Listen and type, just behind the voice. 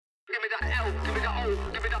L, give me the O,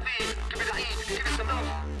 give me the V, give me the E, give me some love.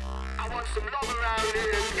 I want some love around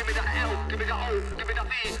here. Give me the L, give me the O, give me the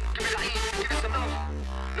V, give me the E, give me some love.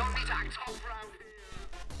 No need to act tough around here.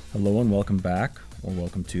 Hello and welcome back, or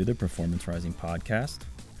welcome to the Performance Rising podcast.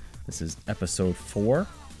 This is episode 4,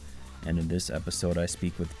 and in this episode I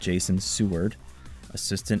speak with Jason Seward,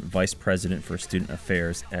 Assistant Vice President for Student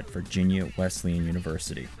Affairs at Virginia Wesleyan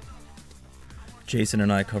University. Jason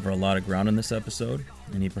and I cover a lot of ground in this episode,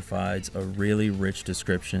 and he provides a really rich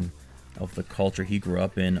description of the culture he grew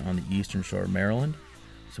up in on the Eastern Shore of Maryland.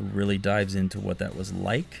 So really dives into what that was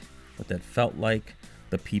like, what that felt like,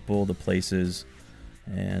 the people, the places,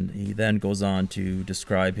 and he then goes on to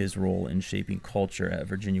describe his role in shaping culture at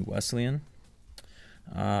Virginia Wesleyan.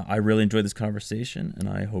 I really enjoyed this conversation, and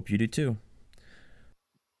I hope you do too.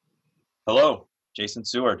 Hello, Jason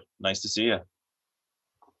Seward. Nice to see you.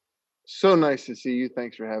 So nice to see you.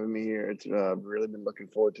 Thanks for having me here. It's really been looking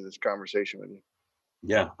forward to this conversation with you.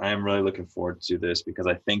 Yeah, I am really looking forward to this because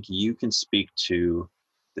I think you can speak to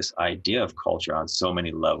this idea of culture on so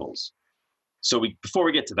many levels. So before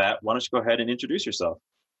we get to that, why don't you go ahead and introduce yourself?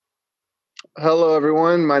 Hello,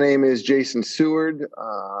 everyone. My name is Jason Seward.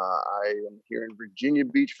 I am here in Virginia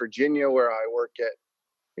Beach, Virginia, where I work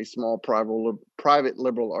at a small private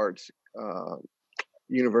liberal arts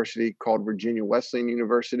university called Virginia Wesleyan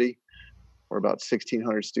University. We're about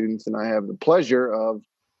 1,600 students, and I have the pleasure of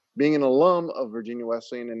being an alum of Virginia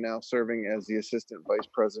Wesleyan and now serving as the Assistant Vice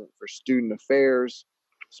President for Student Affairs.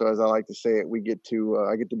 So as I like to say it, I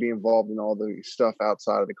get to be involved in all the stuff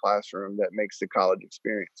outside of the classroom that makes the college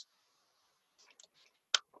experience.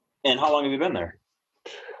 And how long have you been there?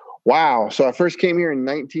 Wow. So I first came here in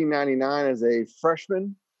 1999 as a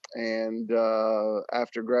freshman. And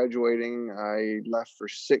after graduating, I left for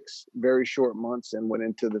 6 very short months and went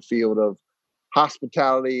into the field of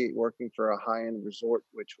hospitality, working for a high-end resort,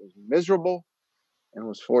 which was miserable, and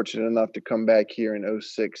was fortunate enough to come back here in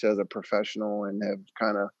 2006 as a professional and have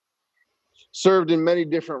kind of served in many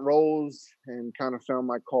different roles and kind of found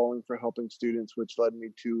my calling for helping students, which led me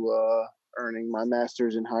to earning my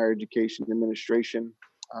master's in higher education administration,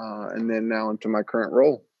 and then now into my current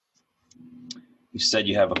role. You said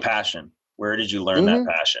you have a passion. Where did you learn that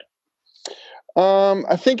passion?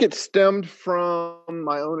 I think it stemmed from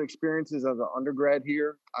my own experiences as an undergrad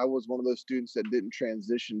here. I was one of those students that didn't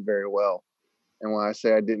transition very well. And when I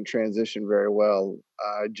say I didn't transition very well,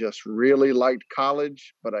 I just really liked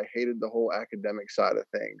college, but I hated the whole academic side of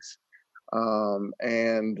things.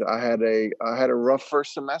 And I had a rough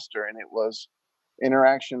first semester, and it was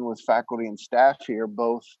interaction with faculty and staff here,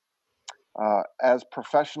 both as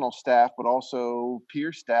professional staff, but also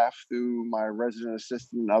peer staff through my resident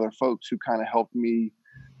assistant and other folks who kind of helped me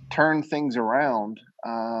turn things around.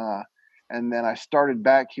 And then I started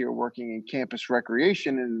back here working in campus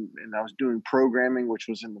recreation, and I was doing programming, which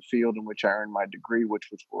was in the field in which I earned my degree, which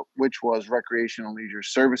was recreation and leisure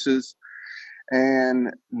services.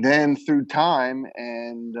 And then through time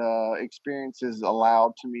and experiences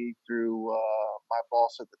allowed to me through my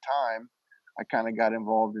boss at the time, I kind of got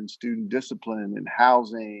involved in student discipline and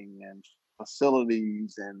housing and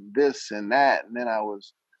facilities and this and that. And then I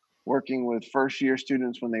was working with first year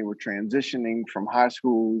students when they were transitioning from high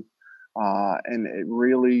school. And it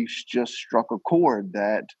really just struck a chord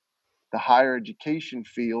that the higher education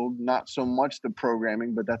field, not so much the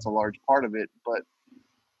programming, but that's a large part of it,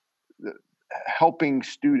 but helping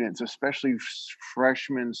students, especially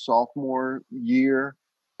freshman, sophomore year,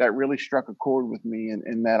 that really struck a chord with me,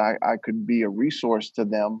 and that I could be a resource to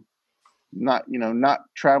them, not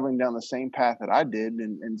traveling down the same path that I did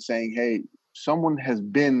and saying, hey, someone has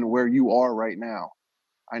been where you are right now.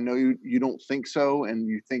 I know you don't think so, and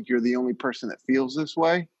you think you're the only person that feels this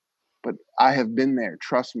way, but I have been there.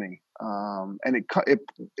 Trust me. And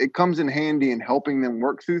it comes in handy in helping them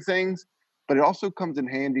work through things, but it also comes in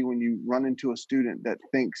handy when you run into a student that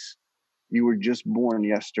thinks you were just born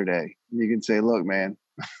yesterday. You can say, look, man,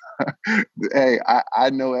 hey, I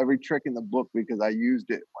know every trick in the book because I used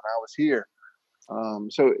it when I was here.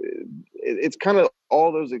 So it's kind of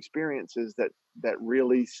all those experiences that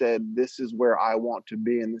really said, this is where I want to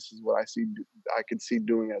be, and this is what I could see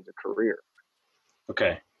doing as a career.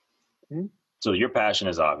 Okay. Mm-hmm. So your passion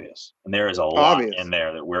is obvious, and there is a lot in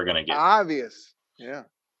there that we're going to get. Obvious. Yeah.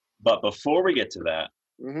 But before we get to that,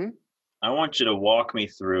 mm-hmm. I want you to walk me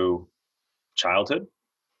through childhood.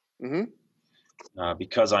 Mm-hmm.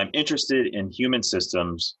 Because I'm interested in human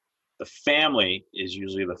systems. The family is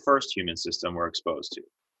usually the first human system we're exposed to.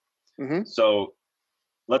 Mm-hmm. So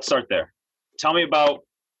let's start there. Tell me about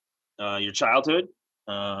your childhood,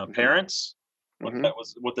 parents,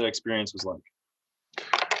 what that experience was like.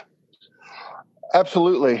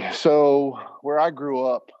 Absolutely. So where I grew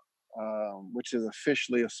up, which is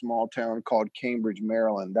officially a small town called Cambridge,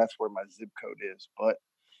 Maryland, that's where my zip code is. But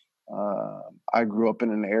I grew up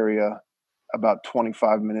in an area about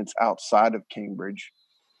 25 minutes outside of Cambridge,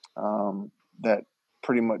 that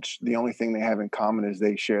pretty much the only thing they have in common is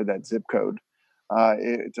they share that zip code.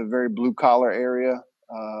 It's a very blue collar area.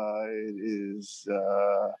 It is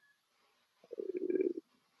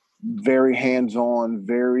very hands on,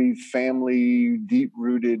 very family, deep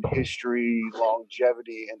rooted history,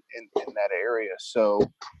 longevity in that area. So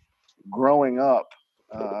growing up,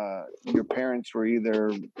 your parents were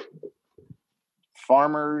either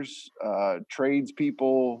farmers,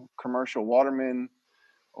 tradespeople, commercial watermen,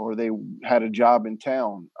 or they had a job in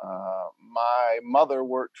town. My mother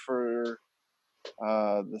worked for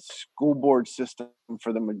the school board system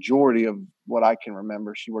for the majority of what I can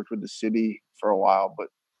remember. She worked with the city for a while, but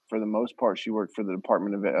for the most part, she worked for the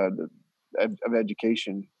Department of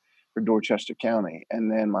Education for Dorchester County.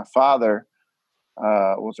 And then my father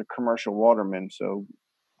was a commercial waterman, so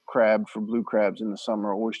crab for blue crabs in the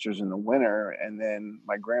summer, oysters in the winter. And then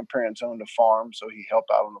my grandparents owned a farm, so he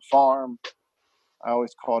helped out on the farm. I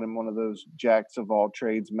always called him one of those jacks of all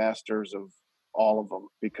trades, masters of all of them,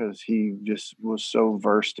 because he just was so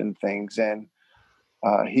versed in things. And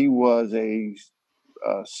he was a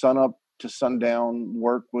sun up to sundown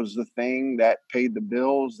work was the thing that paid the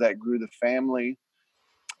bills, that grew the family.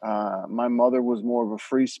 My mother was more of a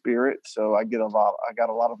free spirit, so I got a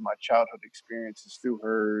lot of my childhood experiences through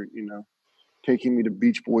her, taking me to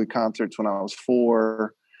Beach Boy concerts when I was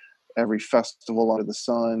 4, every festival under the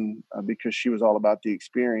sun, because she was all about the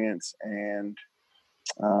experience. And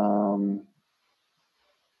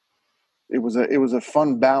it was a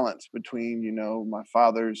fun balance between, my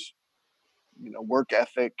father's, work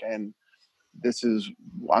ethic, and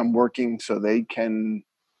I'm working so they can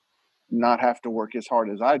not have to work as hard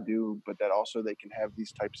as I do, but that also they can have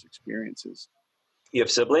these types of experiences. You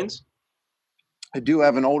have siblings? I do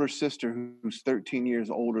have an older sister who's 13 years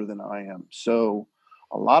older than I am. So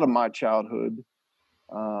a lot of my childhood,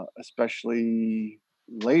 especially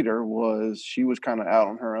later, was she was kind of out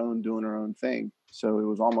on her own, doing her own thing. So it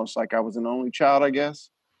was almost like I was an only child, I guess.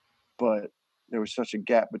 But there was such a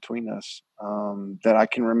gap between us that I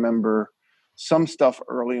can remember some stuff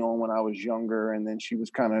early on when I was younger, and then she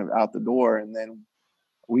was kind of out the door, and then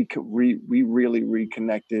we really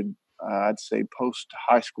reconnected. I'd say post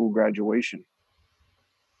high school graduation.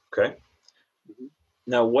 Okay. Mm-hmm.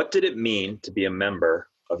 Now, what did it mean to be a member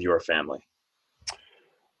of your family?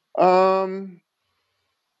 For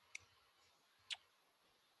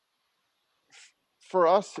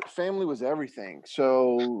us, family was everything.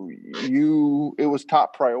 So it was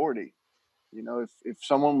top priority. If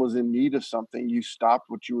someone was in need of something, you stopped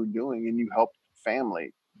what you were doing and you helped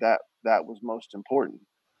family. That was most important.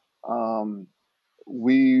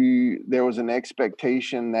 There was an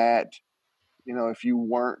expectation that, if you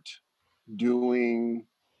weren't doing,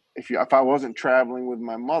 if I wasn't traveling with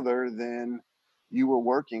my mother, then you were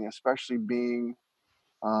working, especially being,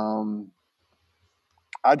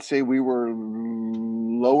 I'd say we were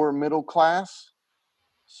lower middle class.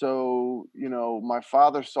 So, my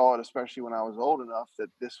father saw it, especially when I was old enough, that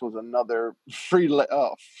this was another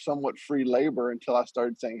somewhat free labor, until I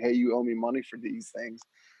started saying, hey, you owe me money for these things.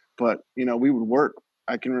 But, we would work.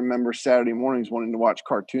 I can remember Saturday mornings wanting to watch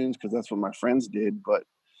cartoons because that's what my friends did.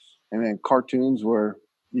 And then cartoons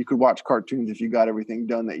you could watch cartoons if you got everything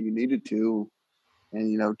done that you needed to.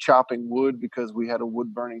 And, chopping wood, because we had a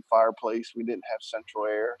wood burning fireplace. We didn't have central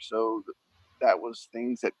air. So that was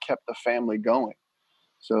things that kept the family going.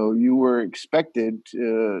 So you were expected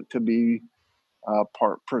to be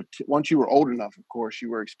once you were old enough, of course,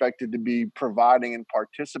 you were expected to be providing and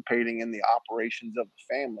participating in the operations of the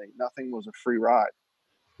family. Nothing was a free ride.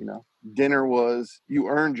 Dinner you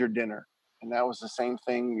earned your dinner. And that was the same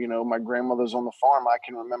thing. My grandmother's on the farm. I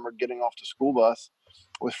can remember getting off the school bus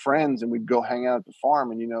with friends, and we'd go hang out at the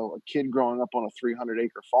farm. And, a kid growing up on a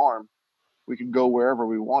 300-acre farm, we could go wherever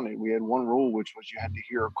we wanted. We had one rule, which was you had to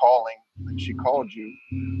hear her calling when she called you.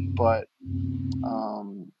 But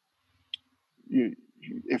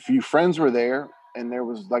if your friends were there, and there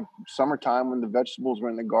was like summertime when the vegetables were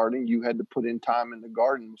in the garden, you had to put in time in the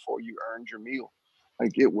garden before you earned your meal.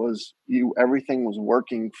 Like everything was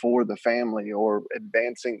working for the family or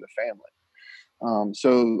advancing the family.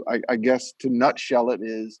 So I guess to nutshell it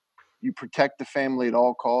is, you protect the family at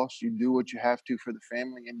all costs. You do what you have to for the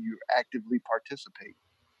family, and you actively participate.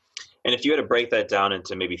 And if you had to break that down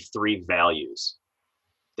into maybe 3 values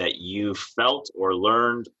that you felt or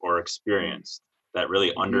learned or experienced that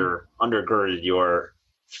really undergirded your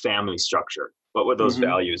family structure, what would those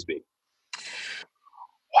values be?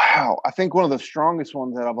 Wow. I think one of the strongest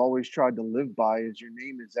ones that I've always tried to live by is your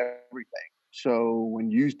name is everything. So when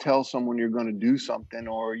you tell someone you're going to do something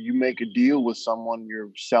or you make a deal with someone,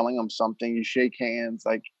 you're selling them something, you shake hands,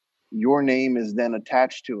 like your name is then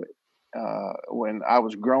attached to it. When I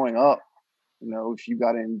was growing up, if you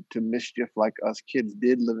got into mischief like us kids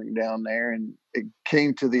did living down there and it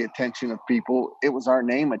came to the attention of people, it was our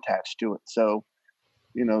name attached to it. So,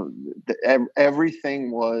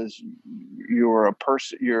 everything was you're a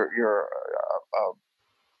person, you're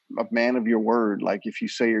a man of your word. Like if you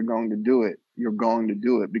say you're going to do it, you're going to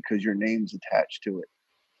do it because your name's attached to it.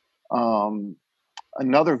 Um,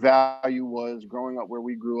 Another value was growing up where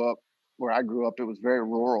I grew up, it was very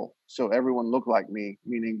rural. So everyone looked like me,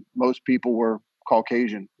 meaning most people were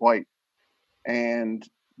Caucasian, white. And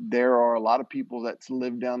there are a lot of people that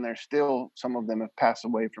live down there still. Some of them have passed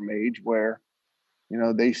away from age where,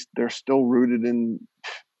 they're still rooted in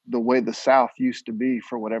the way the South used to be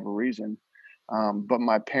for whatever reason. But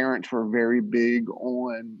my parents were very big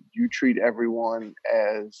on you treat everyone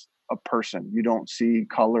as a person. You don't see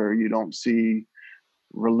color, you don't see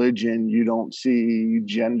religion, you don't see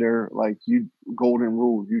gender. Like golden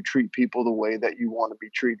rule, you treat people the way that you want to be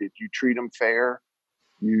treated. You treat them fair,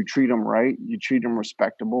 you treat them right, you treat them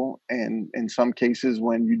respectable. And in some cases,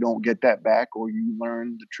 when you don't get that back or you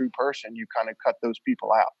learn the true person, you kind of cut those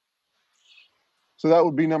people out. So that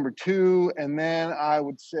would be number two. And then I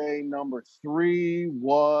would say number three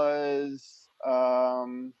was,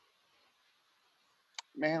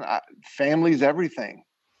 family's everything.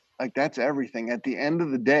 Like that's everything. At the end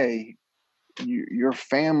of the day, your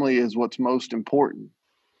family is what's most important,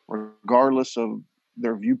 regardless of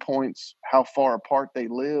their viewpoints, how far apart they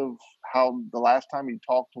live, how the last time you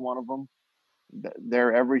talked to one of them.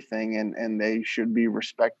 They're everything, and they should be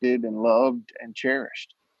respected and loved and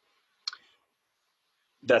cherished.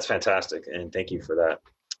 That's fantastic, and thank you for that.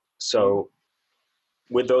 So,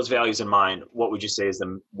 with those values in mind, what would you say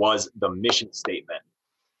was the mission statement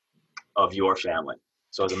of your family?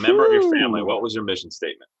 So, as a member of your family, what was your mission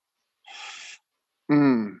statement?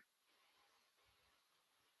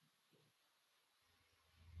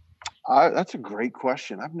 That's a great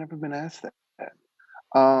question. I've never been asked that.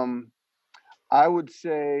 I would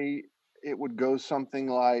say it would go something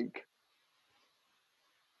like,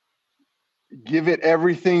 give it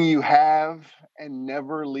everything you have and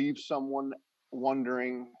never leave someone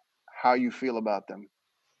wondering how you feel about them.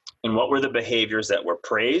 And what were the behaviors that were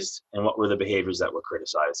praised and what were the behaviors that were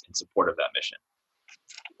criticized in support of that mission?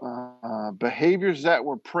 Behaviors that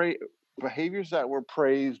were praised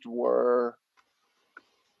were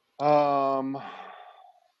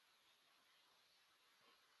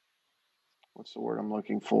what's the word I'm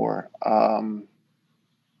looking for?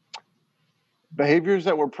 Behaviors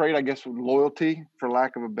that were praised, I guess, with loyalty, for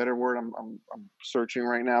lack of a better word. I'm searching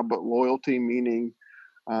right now, but loyalty meaning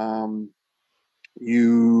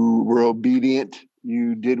you were obedient,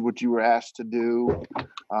 you did what you were asked to do,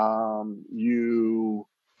 you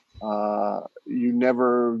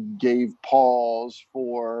never gave pause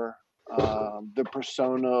for the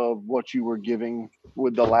persona of what you were giving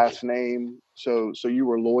with the last name. So you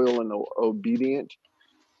were loyal and obedient.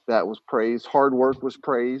 That was praised. Hard work was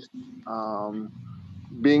praised.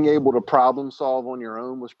 Being able to problem solve on your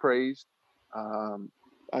own was praised.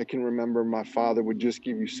 I can remember my father would just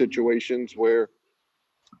give you situations where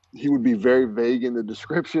he would be very vague in the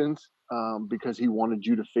descriptions because he wanted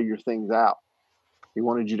you to figure things out. He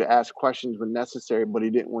wanted you to ask questions when necessary, but he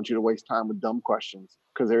didn't want you to waste time with dumb questions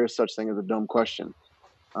because there is such thing as a dumb question.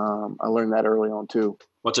 I learned that early on too.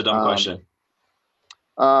 What's a dumb question?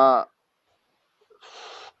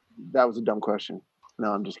 That was a dumb question.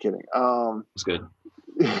 No, I'm just kidding. That's good.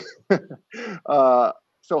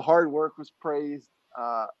 So hard work was praised.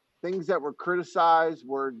 Things that were criticized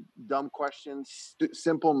were dumb questions,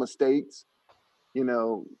 simple mistakes,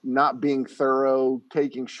 not being thorough,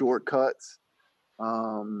 taking shortcuts,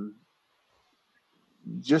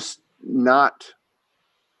 just not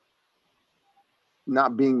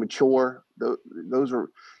being mature.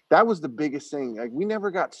 That was the biggest thing. Like we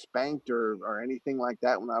never got spanked or anything like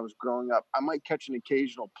that when I was growing up. I might catch an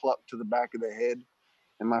occasional pluck to the back of the head,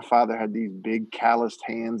 and my father had these big calloused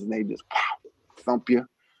hands and they just thump you.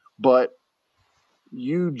 But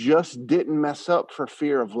you just didn't mess up for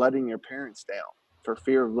fear of letting your parents down, for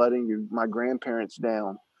fear of letting my grandparents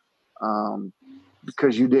down,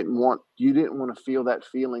 because you didn't want to feel that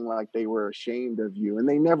feeling like they were ashamed of you. And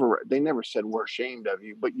they never said we're ashamed of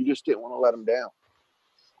you, but you just didn't want to let them down.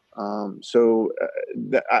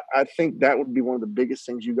 I think that would be one of the biggest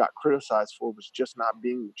things you got criticized for, was just not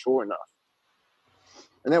being mature enough.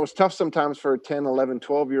 And that was tough sometimes for a 10, 11,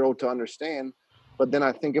 12-year-old to understand. But then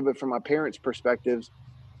I think of it from my parents' perspectives.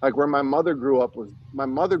 Like where my mother grew up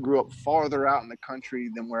farther out in the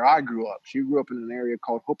country than where I grew up. She grew up in an area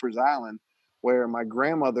called Hooper's Island, where my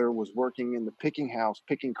grandmother was working in the picking house,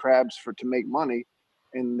 picking crabs to make money.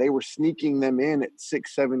 And they were sneaking them in at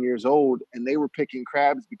 6, 7 years old. And they were picking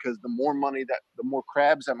crabs because the more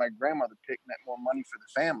crabs that my grandmother picked, that more money for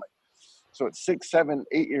the family. So at 6, 7,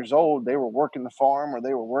 8 years old, they were working the farm or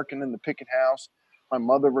they were working in the picking house. My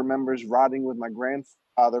mother remembers riding with my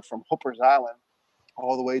grandfather from Hooper's Island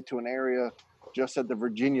all the way to an area just at the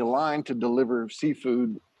Virginia line to deliver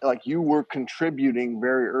seafood. Like you were contributing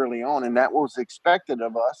very early on, and that was expected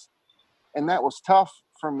of us. And that was tough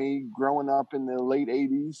for me growing up in the late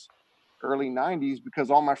 80s, early 90s, because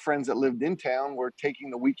all my friends that lived in town were taking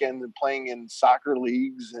the weekend and playing in soccer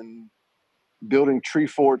leagues and building tree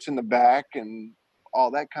forts in the back and all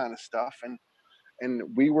that kind of stuff. And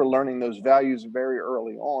we were learning those values very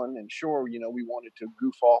early on. And sure, we wanted to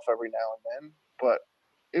goof off every now and then, but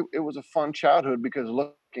it was a fun childhood because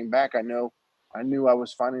looking back, I knew I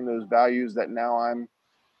was finding those values that now I'm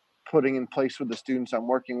putting in place with the students I'm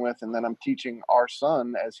working with. And then I'm teaching our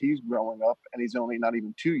son as he's growing up, and he's only not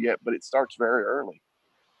even 2 yet, but it starts very early.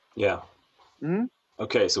 Yeah. Mm-hmm.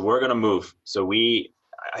 Okay. So we're going to move. So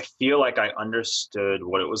I feel like I understood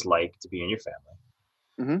what it was like to be in your family.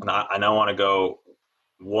 Mm-hmm. And I want to go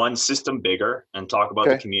one system bigger and talk about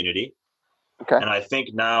the community. Okay. And I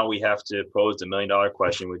think now we have to pose the $1 million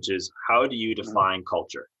question, which is, how do you define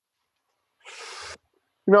culture? I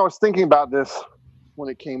was thinking about this when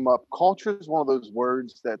it came up. Culture is one of those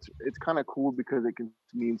words it's kind of cool because it can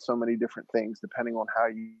mean so many different things depending on how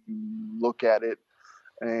you look at it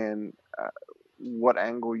and what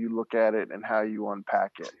angle you look at it and how you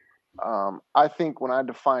unpack it. I think when I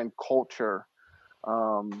define culture,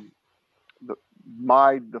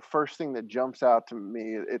 the first thing that jumps out to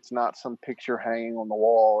me, it's not some picture hanging on the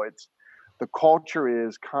wall. It's the culture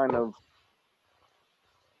is kind of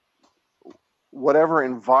whatever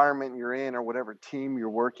environment you're in or whatever team you're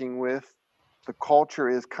working with. The culture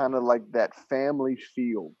is kind of like that family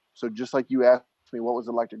feel. So just like you asked me, what was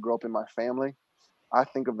it like to grow up in my family? I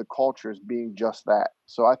think of the culture as being just that.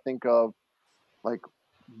 So I think of like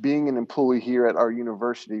being an employee here at our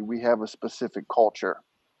university, we have a specific culture.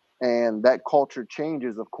 And that culture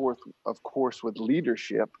changes, of course, with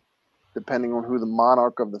leadership, depending on who the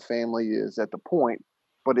monarch of the family is at the point.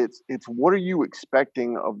 But it's what are you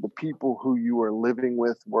expecting of the people who you are living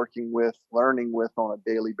with, working with, learning with on a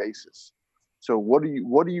daily basis? So what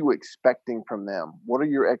are you expecting from them? What are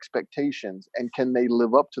your expectations? And can they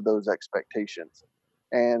live up to those expectations?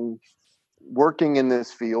 And working in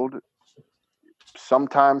this field,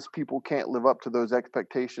 sometimes people can't live up to those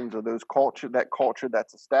expectations or that culture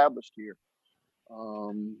that's established here.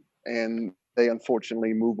 And they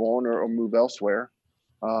unfortunately move on or move elsewhere.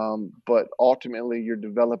 But ultimately, you're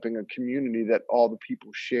developing a community that all the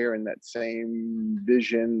people share in that same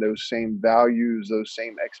vision, those same values, those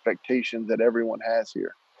same expectations that everyone has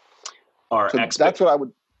here. That's what I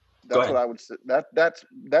would say.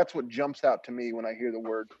 That's what jumps out to me when I hear the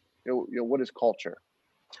word. What is culture?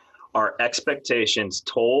 Are expectations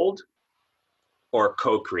told or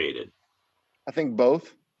co-created? I think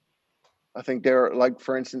both. I think they're like,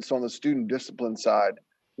 for instance, on the student discipline side,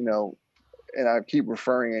 and I keep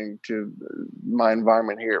referring to my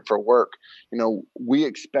environment here for work, we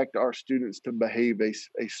expect our students to behave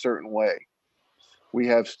a certain way. We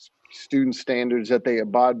have student standards that they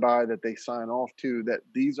abide by, that they sign off to, that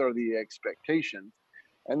these are the expectations.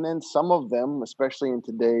 And then some of them, especially in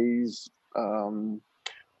today's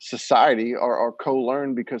society, are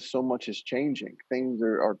co-learned because so much is changing. Things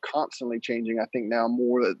are constantly changing, I think now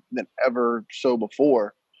more than ever so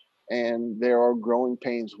before. And there are growing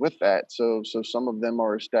pains with that. So some of them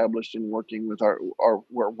are established in working with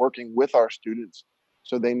we're working with our students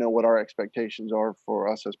so they know what our expectations are for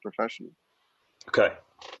us as professionals. Okay.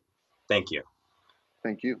 Thank you.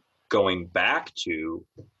 Thank you. Going back to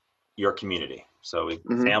your community. So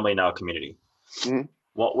family, now community. Mm-hmm.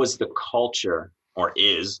 What was the culture or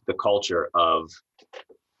is the culture of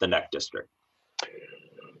the NEC district?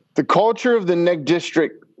 The culture of the NEC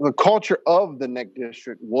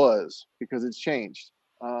district was, because it's changed.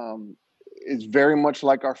 It's very much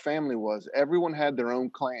like our family was. Everyone had their own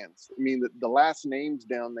clans. I mean, the last names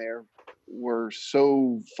down there were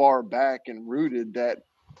so far back and rooted that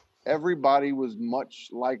everybody was much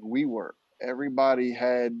like we were. Everybody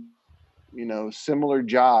had, similar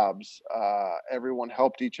jobs. Everyone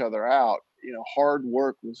helped each other out. Hard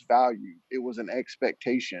work was valued. It was an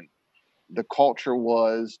expectation. The culture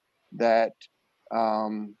was that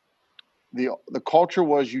the culture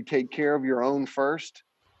was you take care of your own first,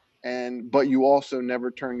 but you also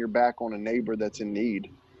never turn your back on a neighbor that's in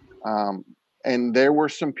need. And there were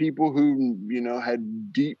some people who,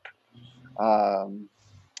 had deep,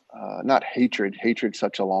 not hatred,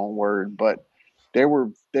 such a long word, but there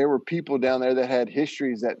were people down there that had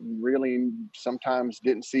histories that really sometimes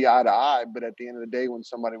didn't see eye to eye. But at the end of the day, when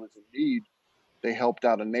somebody was in need, they helped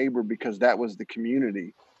out a neighbor because that was the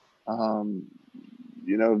community.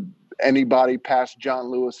 Anybody past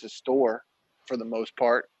John Lewis's store, for the most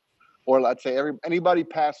part, or let's say anybody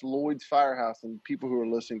past Lloyd's Firehouse, and people who are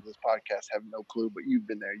listening to this podcast have no clue, but you've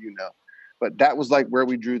been there, But that was like where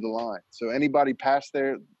we drew the line. So anybody past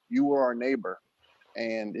there, you were our neighbor.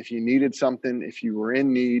 And if you needed something, if you were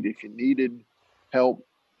in need, if you needed help,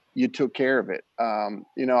 you took care of it.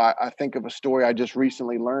 I think of a story I just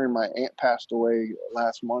recently learned. My aunt passed away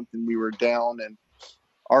last month, and we were down, and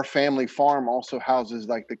our family farm also houses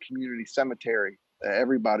like the community cemetery.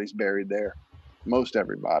 Everybody's buried there, most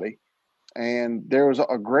everybody. And there was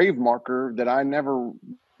a grave marker that I never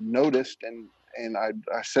noticed. And I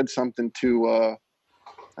said something to one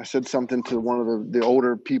of the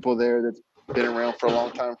older people there that's been around for a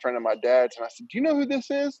long time, friend of my dad's. And I said, "Do you know who this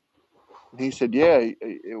is?" And he said, "Yeah,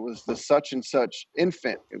 it was the such and such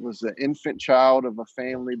infant. It was the infant child of a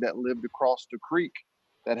family that lived across the creek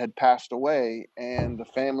that had passed away, and the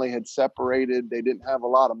family had separated. They didn't have a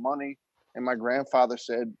lot of money. And my grandfather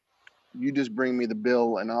said, 'You just bring me the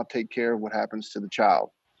bill and I'll take care of what happens to the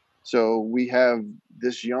child.' So we have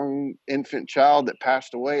this young infant child that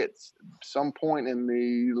passed away at some point in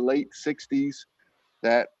the late 60s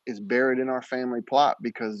that is buried in our family plot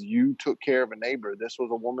because you took care of a neighbor. This was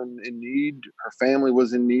a woman in need. Her family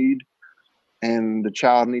was in need, and the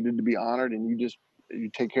child needed to be honored, and you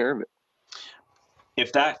take care of it."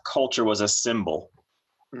 If that culture was a symbol,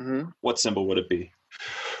 what symbol would it be?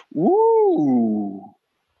 Ooh.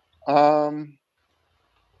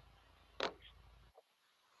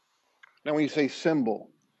 Now, when you say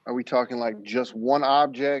symbol, are we talking like just one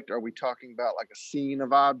object? Are we talking about like a scene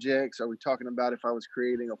of objects? Are we talking about if I was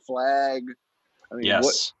creating a flag? I mean,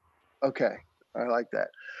 yes. Okay, I like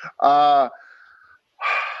that.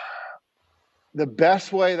 The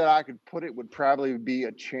best way that I could put it would probably be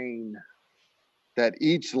a chain. That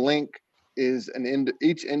each link is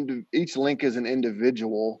each link is an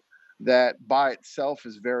individual that by itself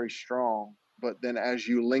is very strong, but then as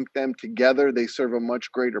you link them together, they serve a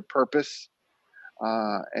much greater purpose,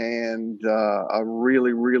 and a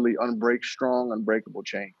really, really strong, unbreakable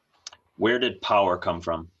chain. Where did power come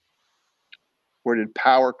from? Where did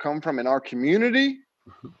power come from in our community?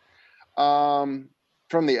 From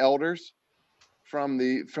the elders, from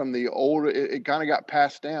the older. It kind of got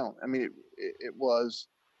passed down. I mean, it was.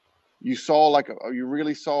 You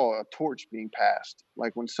really saw a torch being passed.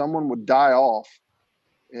 Like when someone would die off,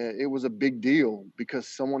 it was a big deal because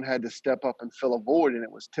someone had to step up and fill a void, and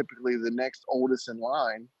it was typically the next oldest in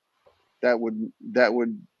line that would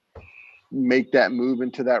make that move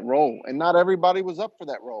into that role. And not everybody was up for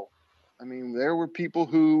that role. I mean, there were people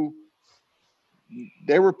who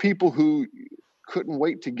couldn't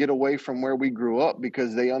wait to get away from where we grew up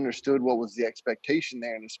because they understood what was the expectation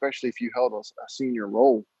there, and especially if you held a senior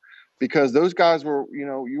role. Because those guys were,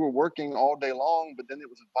 you were working all day long, but then it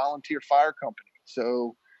was a volunteer fire company.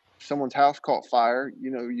 So if someone's house caught fire,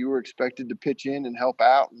 you were expected to pitch in and help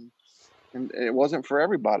out. And it wasn't for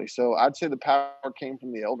everybody. So I'd say the power came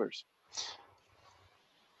from the elders.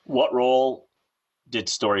 What role did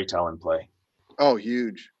storytelling play? Oh,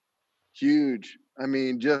 huge. Huge. I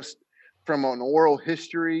mean, just from an oral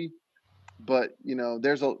history, but you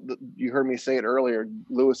heard me say it earlier,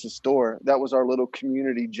 Lewis's store, that was our little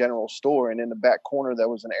community general store. And in the back corner, there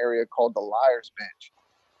was an area called the Liar's Bench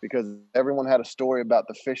because everyone had a story about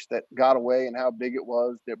the fish that got away and how big it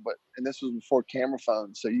was there. And this was before camera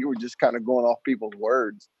phones. So you were just kind of going off people's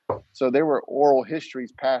words. So there were oral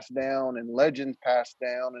histories passed down and legends passed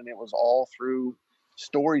down, and it was all through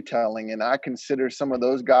storytelling. And I consider some of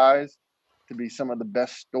those guys to be some of the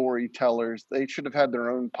best storytellers. They should have had their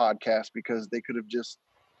own podcast because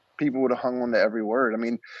people would have hung on to every word. I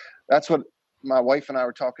mean, that's what my wife and I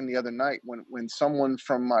were talking the other night. When someone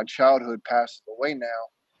from my childhood passes away now,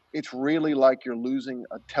 it's really like you're losing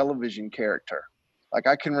a television character. Like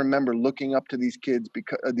I can remember looking up to these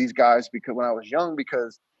guys because when I was young,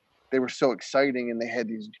 because they were so exciting and they had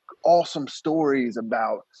these awesome stories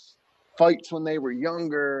about fights when they were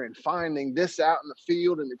younger and finding this out in the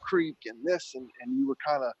field in the creek and this, and you were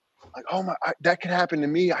kind of like, oh my, that could happen to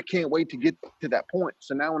me. I can't wait to get to that point.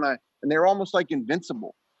 So now and they're almost like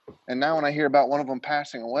invincible. And now when I hear about one of them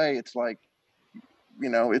passing away, it's like,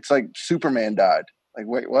 it's like Superman died. Like,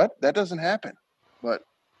 wait, what? That doesn't happen, but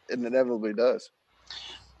it inevitably does.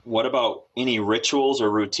 What about any rituals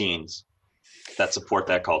or routines that support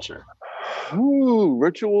that culture? Ooh,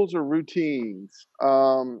 rituals or routines.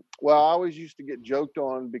 Well, I always used to get joked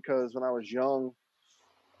on because when I was young,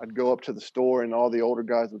 I'd go up to the store and all the older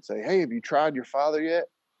guys would say, "Hey, have you tried your father yet?"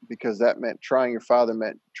 Because that meant trying your father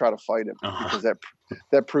meant try to fight him because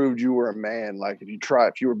that proved you were a man. Like if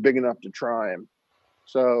you were big enough to try him.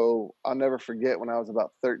 So I'll never forget when I was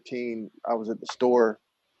about 13, I was at the store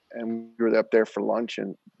and we were up there for lunch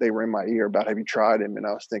and they were in my ear about, "Have you tried him?" And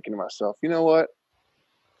I was thinking to myself, you know what?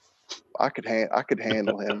 I could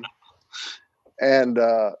handle him. And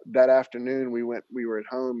that afternoon we were at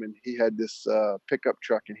home and he had this pickup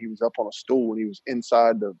truck and he was up on a stool and he was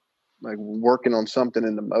inside the like working on something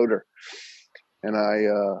in the motor. And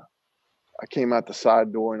I came out the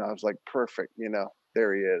side door and I was like, perfect,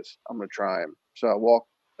 there he is. I'm gonna try him. So I walked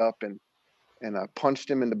up and I punched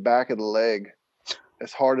him in the back of the leg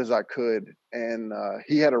as hard as I could. And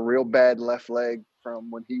he had a real bad left leg from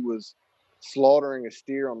when he was slaughtering a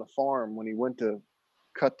steer on the farm. When he went to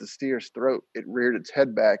cut the steer's throat, it reared its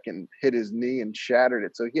head back and hit his knee and shattered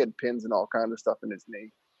it. So he had pins and all kinds of stuff in his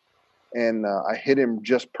knee. And I hit him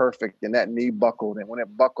just perfect, and that knee buckled. And when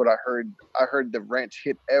it buckled, I heard the wrench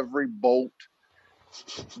hit every bolt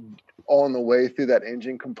on the way through that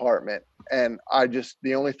engine compartment. And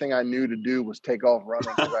the only thing I knew to do was take off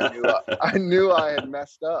running because I knew I had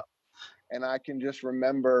messed up. And I can just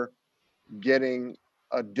remember getting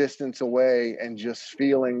a distance away and just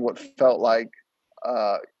feeling what felt like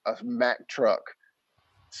a Mack truck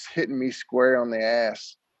hitting me square on the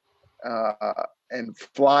ass and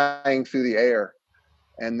flying through the air.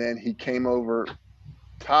 And then he came over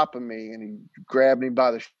top of me and he grabbed me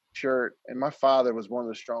by the shirt. And my father was one of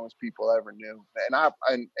the strongest people I ever knew.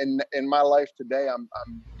 And in my life today,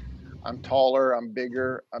 I'm taller, I'm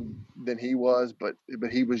bigger than he was, but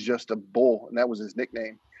he was just a bull, and that was his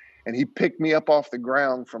nickname. And he picked me up off the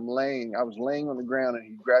ground I was laying on the ground and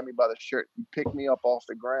he grabbed me by the shirt. He picked me up off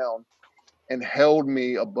the ground and held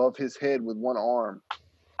me above his head with one arm.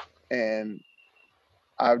 And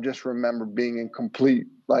I just remember being in complete,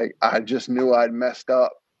 like, I just knew I'd messed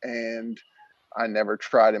up and I never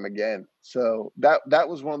tried him again. So that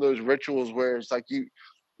was one of those rituals where it's like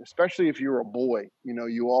especially if you're a boy,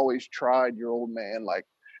 you always tried your old man. Like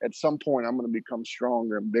at some point I'm going to become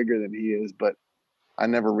stronger and bigger than he is, but I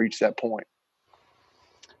never reached that point.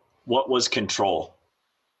 What was control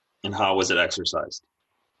and how was it exercised?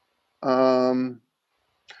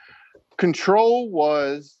 Control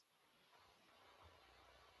was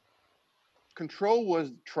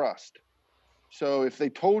trust. So if they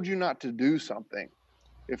told you not to do something,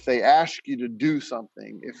 if they asked you to do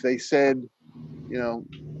something, if they said,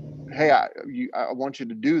 hey, I want you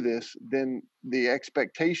to do this, then the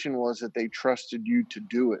expectation was that they trusted you to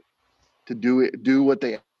do do what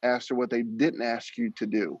they asked or what they didn't ask you to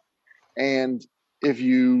do. And if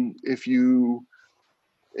you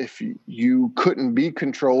couldn't be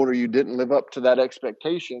controlled or you didn't live up to that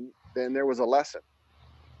expectation, then there was a lesson.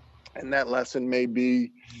 And that lesson may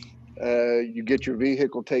be you get your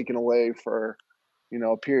vehicle taken away for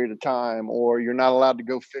a period of time, or you're not allowed to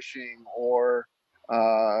go fishing, or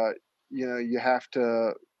you have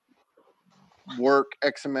to work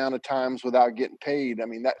X amount of times without getting paid. I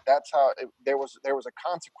mean, that's how there was a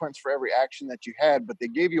consequence for every action that you had, but they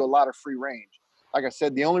gave you a lot of free range. Like I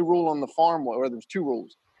said, the only rule on the farm, or there was two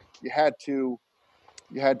rules. You had to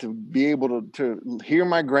be able to hear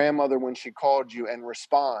my grandmother when she called you and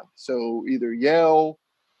respond. So either yell,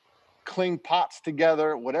 cling pots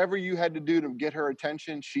together, whatever you had to do to get her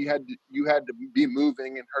attention, you had to be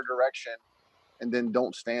moving in her direction. And then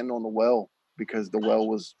don't stand on the well, because the well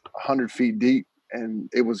was 100 feet deep and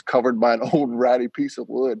it was covered by an old ratty piece of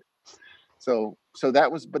wood. So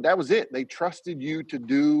that was it. They trusted you to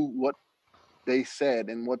do what they said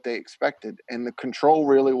and what they expected. And the control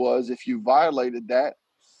really was, if you violated that,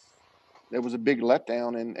 there was a big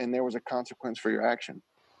letdown and there was a consequence for your action.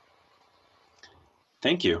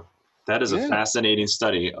 Thank you. That is a fascinating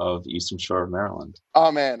study of Eastern Shore of Maryland.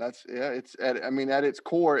 Oh man, it's at its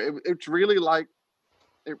core, it's really like,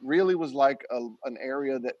 it really was like an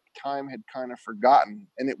area that time had kind of forgotten.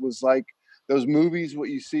 And it was like those movies, what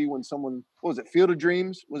you see when someone, what was it, Field of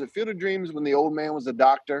Dreams? Was it Field of Dreams when the old man was a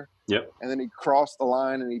doctor? Yep. And then he crossed the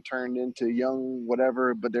line and he turned into young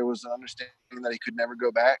whatever, but there was an understanding that he could never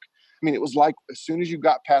go back. I mean, it was like as soon as you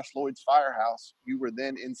got past Lloyd's Firehouse, you were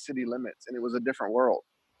then in city limits and it was a different world.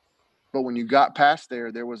 But when you got past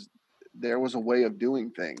there was a way of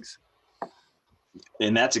doing things.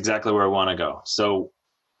 And that's exactly where I want to go. So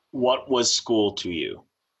what was school to you?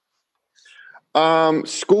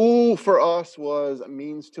 School for us was a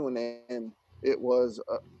means to an end. It was,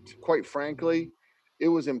 quite frankly, it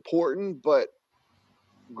was important, but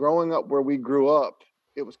growing up where we grew up,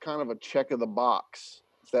 it was kind of a check of the box,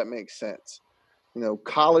 if that makes sense.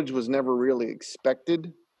 College was never really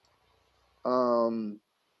expected.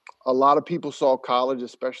 A lot of people saw college,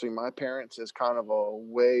 especially my parents, as kind of a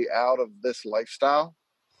way out of this lifestyle.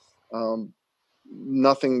 Um,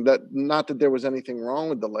 not that there was anything wrong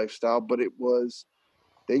with the lifestyle, but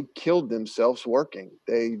they killed themselves working.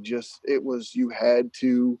 You had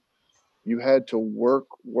to work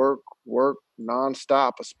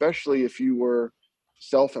nonstop, especially if you were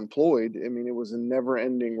self-employed. I mean, it was a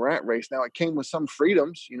never-ending rat race. Now, it came with some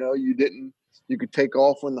freedoms. You could take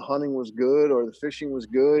off when the hunting was good or the fishing was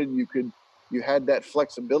good. You had that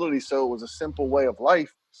flexibility, so it was a simple way of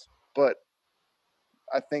life. But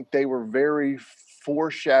I think they were very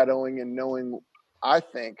foreshadowing and knowing. I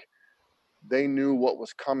think they knew what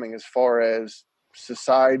was coming as far as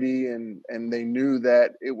society, and they knew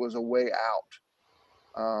that it was a way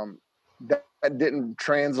out. That didn't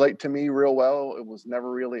translate to me real well. It was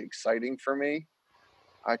never really exciting for me.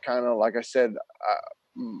 I kind of, like I said,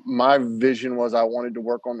 my vision was I wanted to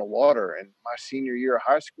work on the water. And my senior year of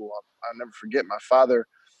high school, I'll never forget, my father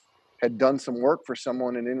had done some work for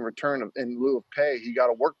someone, and in lieu of pay, he got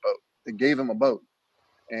a work boat. They gave him a boat,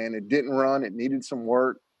 and it didn't run. It needed some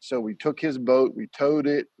work. So we took his boat, we towed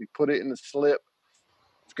it, we put it in the slip.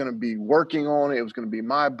 It's going to be working on it. It was going to be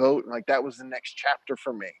my boat. And that was the next chapter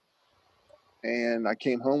for me. And I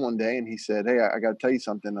came home one day and he said, "Hey, I got to tell you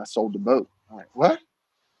something. I sold the boat." I'm like, "What?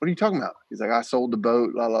 What are you talking about?" He's like, "I sold the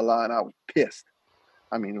boat, la, la, la." And I was pissed.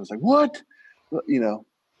 I mean, it was like, "What?"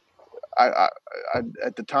 I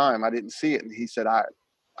at the time I didn't see it. And he said, I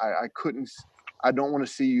couldn't, I don't want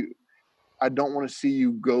to see you. I don't want to see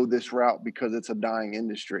you go this route because it's a dying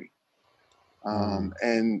industry.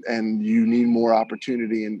 And you need more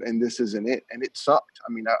opportunity, and this isn't it. And it sucked.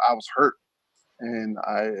 I mean, I was hurt, and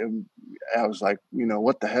I was like,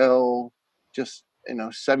 what the hell? Just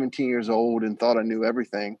 17 years old and thought I knew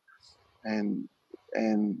everything, and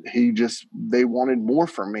they wanted more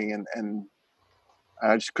from me, and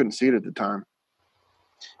I just couldn't see it at the time.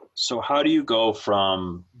 So how do you go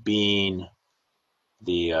from being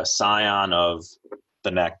the scion of the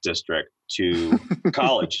NEC district to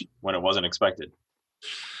college when it wasn't expected?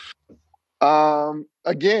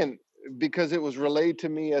 Again, because it was relayed to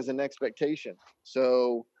me as an expectation.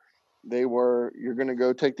 So you're going to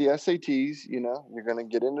go take the SATs, you're going to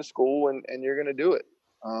get into school and you're going to do it.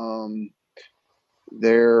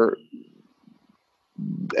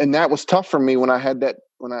 And that was tough for me when I had that,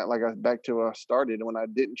 back to where I started, when I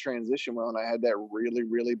didn't transition well and I had that really,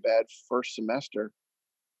 really bad first semester.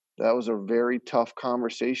 That was a very tough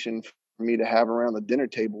conversation for me to have around the dinner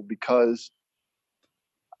table, because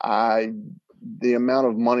the amount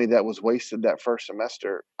of money that was wasted that first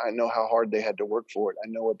semester, I know how hard they had to work for it. I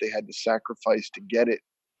know what they had to sacrifice to get it.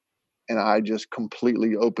 And I just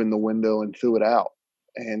completely opened the window and threw it out.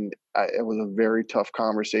 And it was a very tough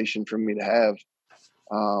conversation for me to have,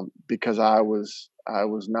 because I was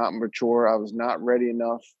not mature. I was not ready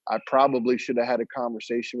enough. I probably should have had a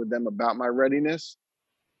conversation with them about my readiness.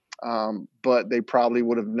 But they probably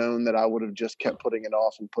would have known that I would have just kept putting it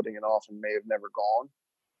off and may have never gone.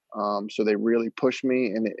 So they really pushed me,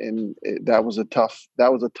 and that was a tough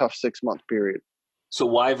 6-month period. So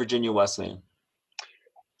why Virginia Wesleyan?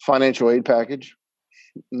 Financial aid package.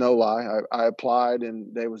 No lie. I applied,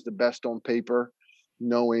 and they was the best on paper,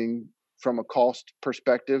 knowing from a cost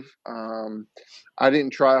perspective. I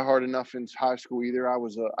didn't try hard enough in high school either. I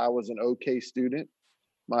was an okay student.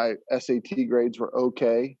 My SAT grades were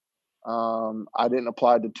okay. I didn't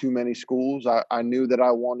apply to too many schools. I knew that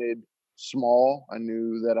I wanted small. I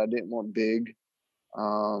knew that I didn't want big.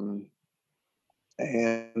 And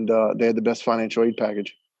they had the best financial aid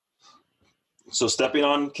package. So stepping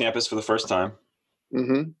on campus for the first time,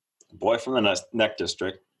 boy from the NEC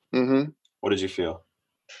district, what did you feel?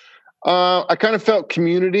 I kind of felt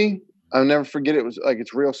community. I'll never forget. It was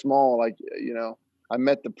it's real small. I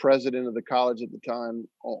met the president of the college at the time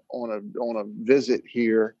on a visit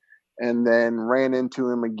here, and then ran into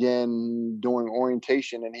him again during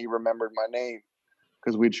orientation, and he remembered my name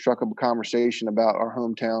because we'd struck up a conversation about our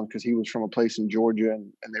hometown, because he was from a place in Georgia,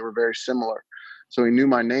 and they were very similar. So he knew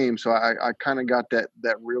my name. So I kind of got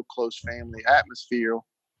that real close family atmosphere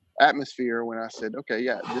when I said, okay,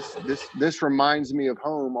 yeah, this reminds me of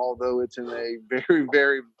home, although it's in a very,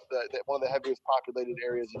 very one of the heaviest populated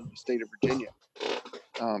areas in the state of Virginia.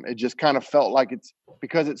 It just kind of felt like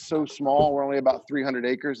because it's so small. We're only about 300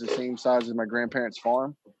 acres, the same size as my grandparents'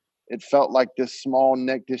 farm. It felt like this small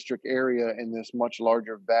NEC district area in this much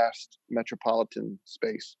larger, vast metropolitan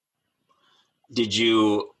space. Did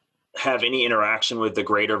you have any interaction with the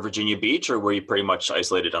greater Virginia Beach, or were you pretty much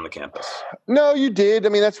isolated on the campus? No, you did. I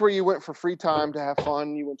mean, that's where you went for free time to have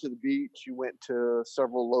fun. You went to the beach. You went to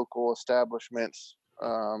several local establishments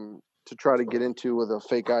to try to get into with a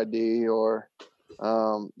fake ID or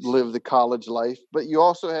live the college life. But you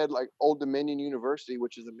also had like Old Dominion University,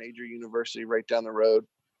 which is a major university right down the road,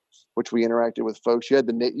 which we interacted with folks. You had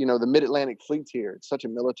the Mid-Atlantic Fleet here. It's such a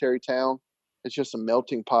military town. It's just a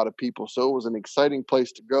melting pot of people. So it was an exciting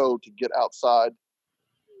place to go to get outside.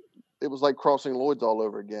 It was like crossing Lloyd's all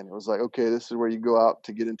over again. It was like, okay, this is where you go out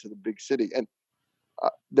to get into the big city. And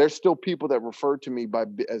there's still people that refer to me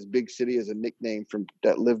as Big City as a nickname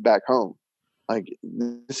that live back home. Like,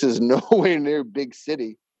 this is nowhere near big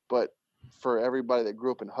city, but for everybody that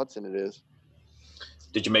grew up in Hudson, it is.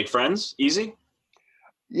 Did you make friends easy?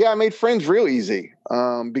 Yeah, I made friends real easy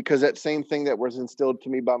because that same thing that was instilled to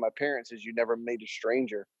me by my parents is you never made a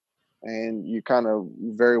stranger, and you kind of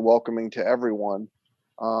very welcoming to everyone.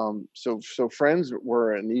 So friends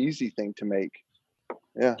were an easy thing to make.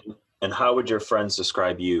 Yeah. And how would your friends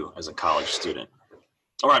describe you as a college student?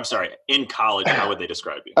 Or I'm sorry, in college, how would they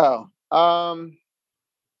describe you?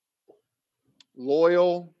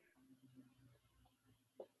 Loyal,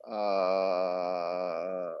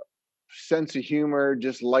 sense of humor,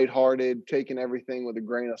 just lighthearted, taking everything with a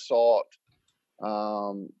grain of salt.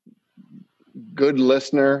 Good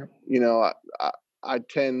listener. I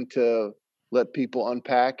tend to let people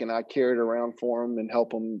unpack, and I carry it around for them and help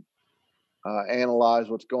them analyze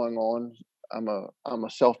what's going on. I'm a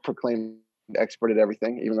self-proclaimed expert at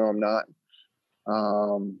everything, even though I'm not.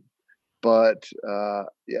 But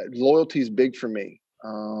loyalty is big for me.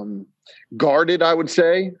 Guarded, I would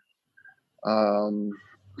say.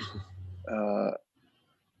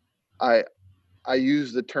 I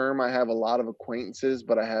use the term, I have a lot of acquaintances,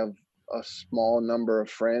 but I have a small number of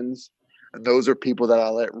friends. Those are people that I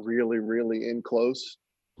let really, really in close.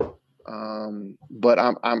 But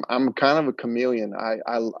I'm kind of a chameleon.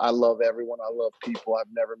 I love everyone. I love people.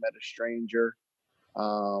 I've never met a stranger.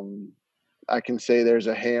 I can say there's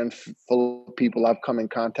a handful of people I've come in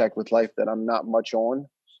contact with life that I'm not much on,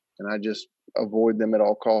 and I just avoid them at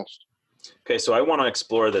all costs. Okay, so I want to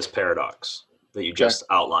explore this paradox that you just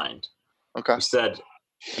outlined. Okay. You said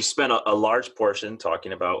you spent a large portion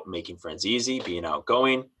talking about making friends easy, being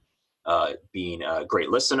outgoing, being a great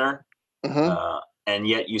listener, and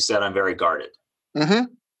yet you said I'm very guarded.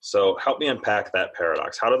 So help me unpack that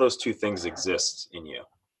paradox. How do those two things exist in you?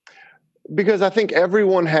 Because I think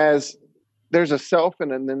everyone there's a self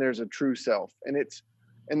and then there's a true self, and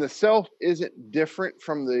the self isn't different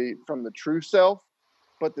from the true self,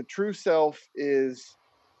 but the true self is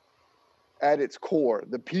at its core,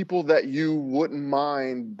 the people that you wouldn't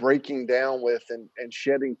mind breaking down with and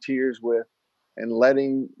shedding tears with, and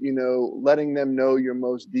letting them know your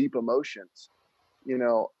most deep emotions.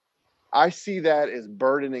 I see that as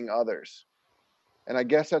burdening others. And I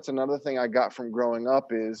guess that's another thing I got from growing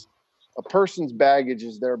up is a person's baggage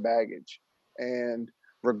is their baggage. And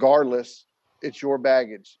regardless, it's your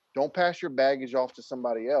baggage. Don't pass your baggage off to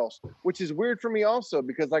somebody else, which is weird for me also,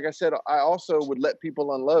 because like I said, I also would let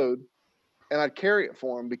people unload and I'd carry it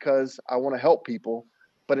for them because I want to help people.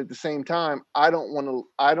 But at the same time, I don't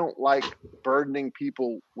like burdening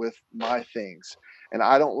people with my things. And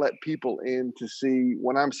I don't let people in to see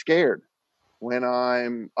when I'm scared, when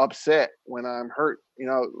I'm upset, when I'm hurt.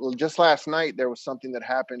 Just last night, there was something that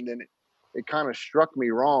happened and it kind of struck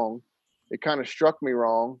me wrong.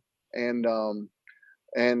 And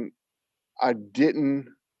I didn't,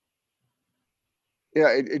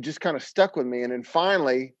 it just kind of stuck with me. And then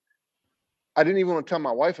finally, I didn't even want to tell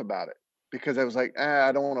my wife about it because I was like,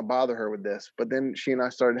 I don't want to bother her with this. But then she and I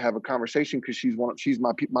started to have a conversation because she's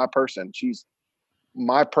my person. She's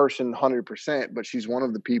my person 100%, but she's one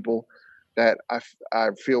of the people that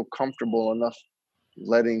I feel comfortable enough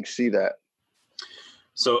letting see that.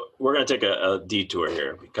 So we're going to take a detour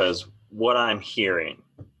here because what I'm hearing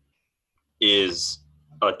is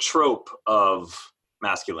a trope of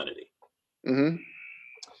masculinity.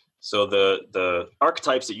 So the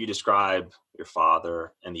archetypes that you describe, your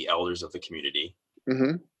father and the elders of the community,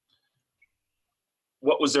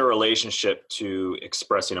 what was their relationship to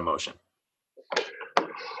expressing emotion?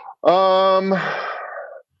 Are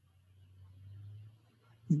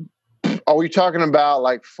we talking about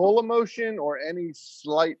like full emotion or any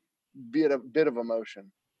slight bit of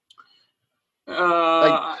emotion?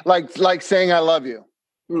 Like saying I love you.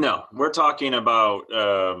 No, we're talking about,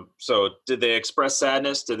 so did they express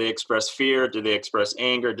sadness? Did they express fear? Did they express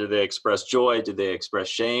anger? Did they express joy? Did they express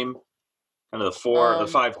shame? Kind of the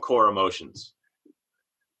 5 core emotions.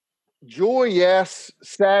 Joy, yes.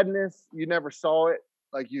 Sadness, you never saw it.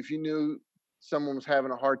 Like if you knew someone was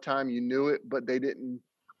having a hard time, you knew it, but they didn't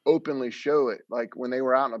openly show it. Like when they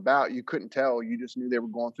were out and about, you couldn't tell. You just knew they were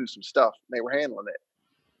going through some stuff. And they were handling it.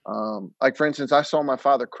 Like for instance, I saw my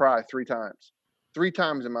father cry 3 times. 3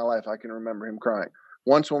 times in my life I can remember him crying.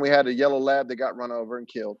 Once when we had a yellow lab that got run over and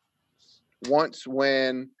killed. Once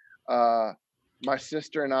when my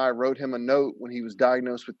sister and I wrote him a note when he was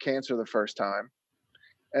diagnosed with cancer the first time.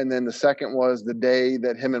 And then the second was the day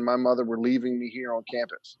that him and my mother were leaving me here on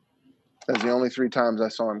campus. That's the only 3 times I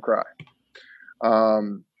saw him cry.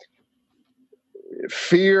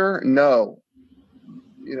 Fear, no.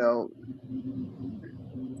 You know,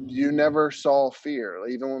 you never saw fear.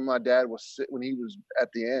 Even when my dad was sick, when he was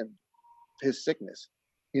at the end, his sickness,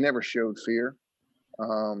 he never showed fear.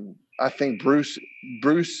 I think Bruce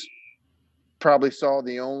probably saw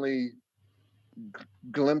the only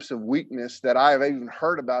glimpse of weakness that I've even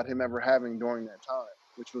heard about him ever having during that time,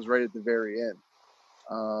 which was right at the very end.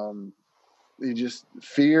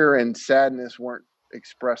 Fear and sadness weren't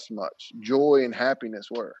expressed much. Joy and happiness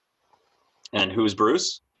were. And who's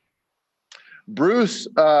Bruce? Bruce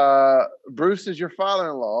is your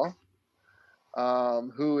father-in-law,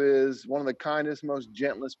 who is one of the kindest, most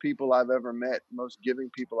gentlest people I've ever met, most giving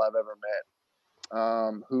people I've ever met,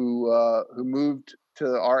 who moved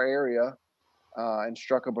to our area and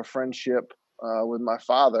struck up a friendship with my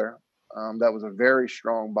father. That was a very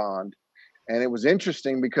strong bond. And it was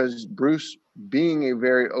interesting because Bruce, being a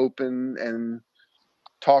very open and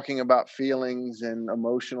talking about feelings and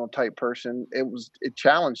emotional type person, it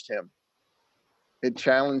challenged him. It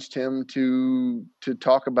challenged him to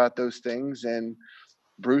talk about those things, and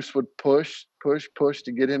Bruce would push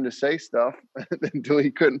to get him to say stuff until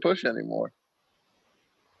he couldn't push anymore.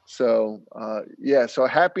 So, so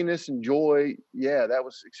happiness and joy, that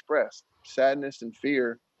was expressed. Sadness and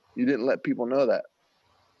fear, you didn't let people know that.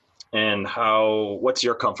 And what's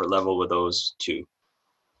your comfort level with those two?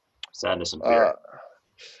 Sadness and fear.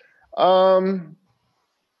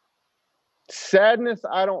 Sadness,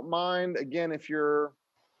 I don't mind. Again, if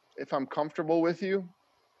I'm comfortable with you.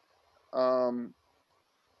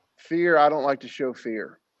 Fear, I don't like to show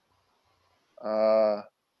fear.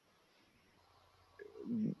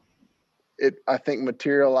 It, I think,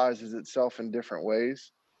 materializes itself in different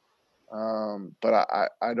ways. But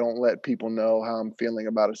I don't let people know how I'm feeling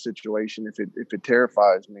about a situation if it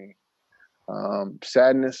terrifies me.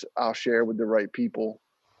 Sadness, I'll share with the right people.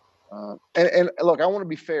 And look, I want to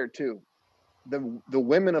be fair too. The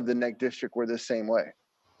women of the Neck District were the same way.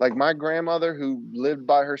 Like my grandmother, who lived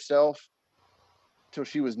by herself till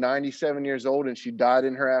she was 97 years old and she died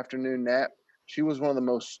in her afternoon nap. She was one of the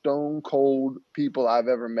most stone cold people I've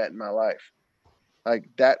ever met in my life. Like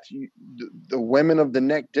that, the women of the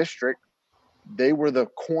Neck District, they were the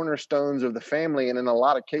cornerstones of the family. And in a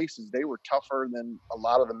lot of cases, they were tougher than a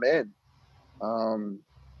lot of the men.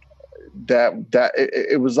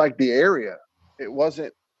 It was like the area.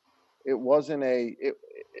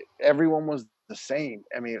 Everyone was the same.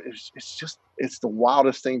 I mean, it's the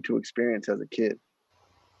wildest thing to experience as a kid.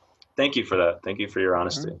 Thank you for that. Thank you for your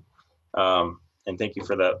honesty. Mm-hmm. And thank you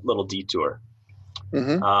for that little detour.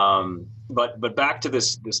 Mm-hmm. But back to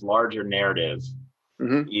this larger narrative.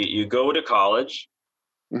 Mm-hmm. You go to college,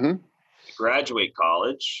 mm-hmm. graduate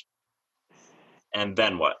college, and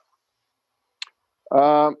then what?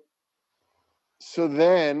 So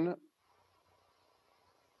then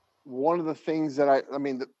one of the things that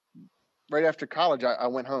right after college, I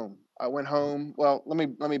went home. Well, let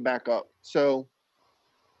me back up. So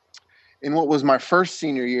in what was my first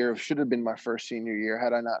senior year, should have been my first senior year,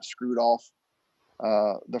 had I not screwed off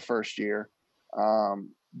the first year,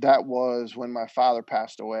 that was when my father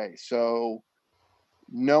passed away. So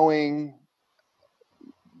knowing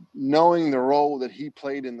the role that he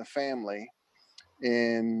played in the family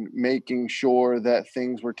in making sure that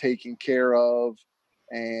things were taken care of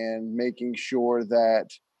and making sure that,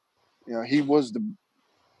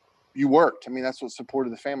 you worked. I mean, that's what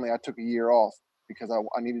supported the family. I took a year off because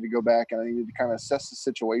I needed to go back and I needed to kind of assess the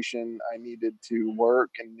situation. I needed to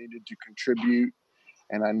work and needed to contribute,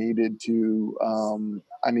 and I needed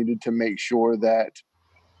to make sure that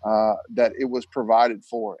it was provided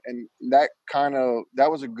for. And that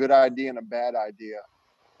was a good idea and a bad idea.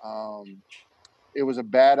 It was a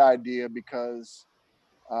bad idea because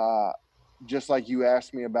just like you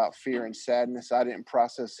asked me about fear and sadness, I didn't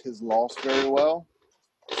process his loss very well.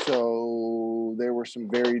 So there were some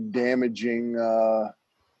very damaging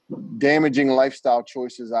lifestyle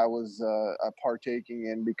choices I was partaking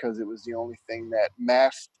in because it was the only thing that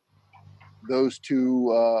masked those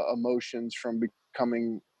two emotions from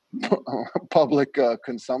becoming public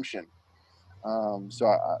consumption. So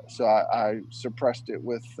I suppressed it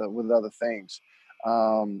with other things.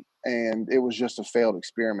 And it was just a failed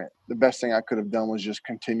experiment. The best thing I could have done was just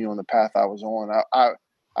continue on the path I was on.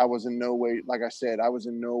 I was in no way, like I said, I was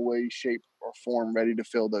in no way, shape, or form ready to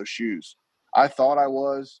fill those shoes. I thought I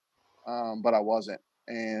was, but I wasn't.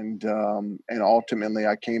 And ultimately,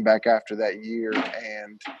 I came back after that year,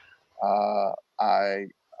 and I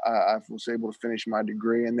was able to finish my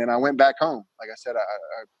degree, and then I went back home. Like I said,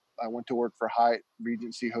 I went to work for Hyatt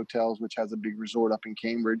Regency Hotels, which has a big resort up in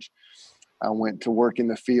Cambridge. I went to work in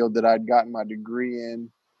the field that I'd gotten my degree in.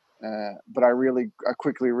 But I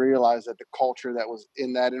quickly realized that the culture that was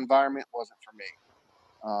in that environment wasn't for me.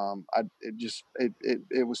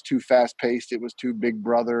 It was too fast paced. It was too big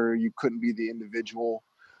brother. You couldn't be the individual.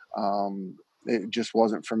 It just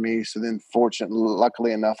wasn't for me. So then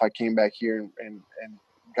luckily enough, I came back here and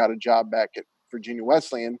got a job back at Virginia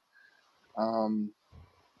Wesleyan,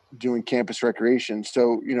 doing campus recreation.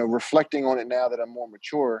 So, reflecting on it now that I'm more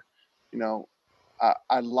mature,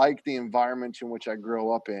 I like the environments in which I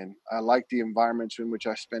grow up in. I like the environments in which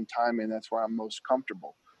I spend time in. That's where I'm most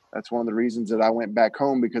comfortable. That's one of the reasons that I went back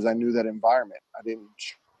home, because I knew that environment. I didn't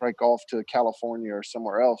strike off to California or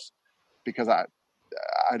somewhere else because I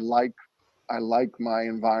like my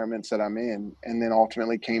environments that I'm in, and then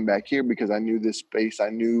ultimately came back here because I knew this space. I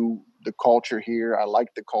knew the culture here. I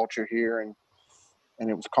liked the culture here, and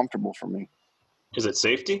it was comfortable for me. Is it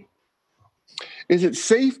safety? Is it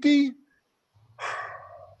safety?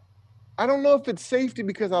 I don't know if it's safety,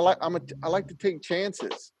 because I like to take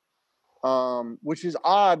chances, which is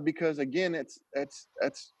odd because, again, it's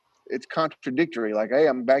contradictory. Like, hey,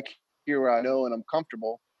 I'm back here where I know and I'm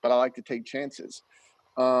comfortable, but I like to take chances.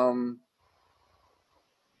 I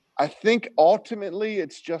think ultimately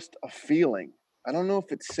it's just a feeling. I don't know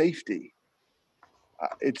if it's safety.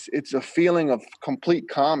 It's a feeling of complete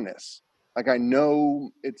calmness. Like, I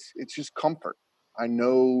know it's just comfort. I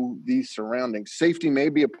know these surroundings. Safety may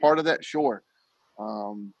be a part of that, sure,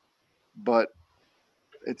 but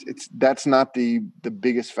that's not the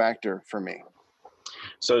biggest factor for me.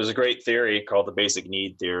 So there's a great theory called the basic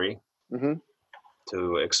need theory, mm-hmm.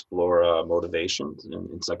 to explore motivations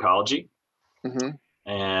in psychology, mm-hmm.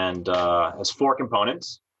 and has 4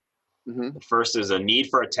 components. Mm-hmm. The first is a need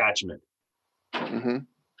for attachment. Mm-hmm.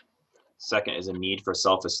 Second is a need for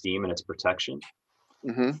self-esteem and its protection.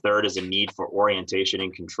 Mm-hmm. Third is a need for orientation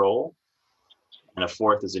and control. And a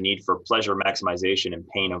fourth is a need for pleasure maximization and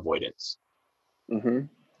pain avoidance. Mm-hmm.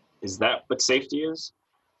 Is that what safety is?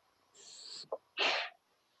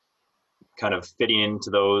 Kind of fitting into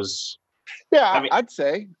those? Yeah, I'd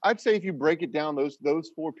say if you break it down, those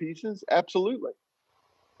 4 pieces, absolutely.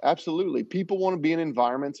 Absolutely. People want to be in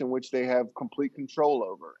environments in which they have complete control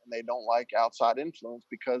over, and they don't like outside influence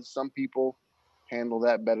because some people handle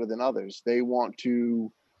that better than others. They want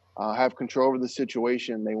to have control over the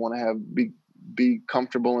situation. They want to be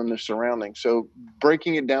comfortable in their surroundings. So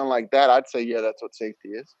breaking it down like that, I'd say, yeah, that's what safety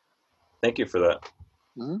is. Thank you for that.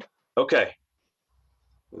 Mm-hmm. Okay.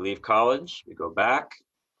 We leave college, we go back,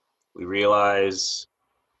 we realize,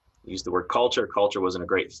 use the word culture. Culture wasn't a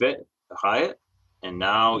great fit at Hyatt. And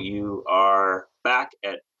now you are back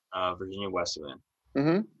at Virginia Wesleyan.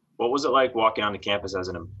 Mm-hmm. What was it like walking onto campus as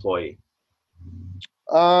an employee?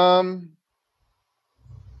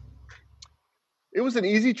 It was an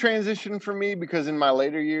easy transition for me because in my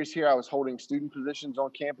later years here, I was holding student positions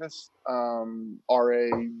on campus, RA,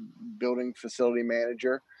 building facility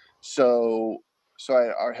manager. So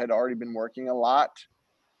I had already been working a lot.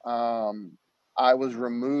 I was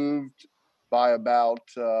removed by about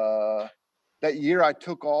that year I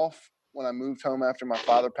took off when I moved home after my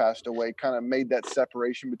father passed away, kind of made that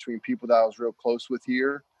separation between people that I was real close with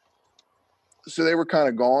here. So they were kind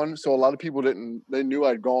of gone. So a lot of people they knew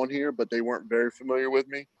I'd gone here, but they weren't very familiar with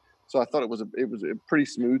me. So I thought it was a pretty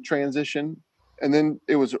smooth transition. And then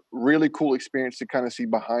it was a really cool experience to kind of see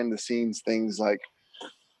behind the scenes things like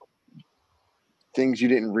things you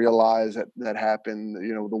didn't realize that happened,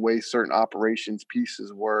 the way certain operations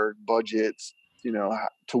pieces work, budgets,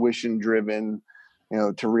 tuition driven,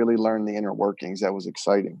 to really learn the inner workings. That was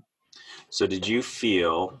exciting. So did you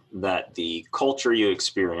feel that the culture you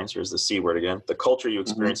experienced, here's the C word again, the culture you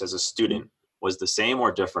experienced as a student was the same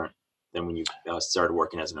or different than when you started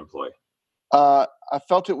working as an employee? I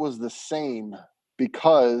felt it was the same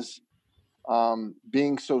because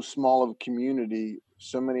being so small of a community,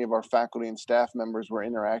 so many of our faculty and staff members were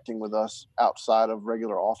interacting with us outside of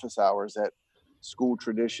regular office hours at school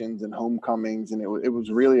traditions and homecomings. And it was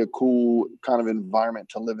really a cool kind of environment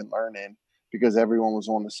to live and learn in because everyone was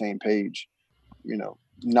on the same page.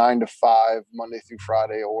 9 to 5, Monday through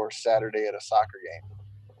Friday, or Saturday at a soccer game.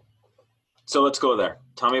 So let's go there.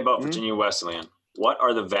 Tell me about Mhm. Virginia Wesleyan. What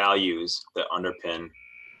are the values that underpin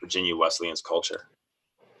Virginia Wesleyan's culture?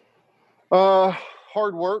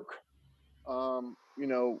 Hard work.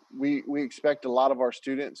 We expect a lot of our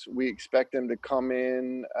students. We expect them to come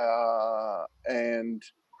in and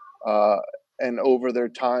over their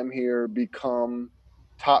time here become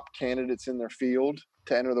top candidates in their field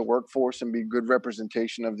to enter the workforce and be good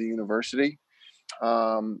representation of the university.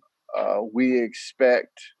 We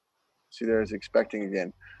expect. See, there's expecting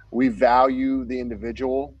again. We value the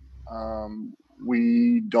individual.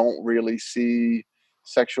 We don't really see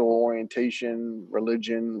sexual orientation,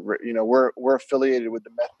 religion. We're affiliated with the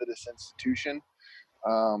Methodist institution,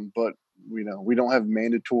 but we don't have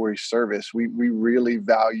mandatory service. We really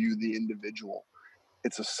value the individual.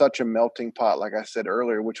 It's such a melting pot, like I said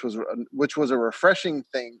earlier, which was a refreshing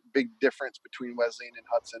thing. Big difference between Wesleyan and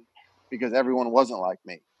Hudson, because everyone wasn't like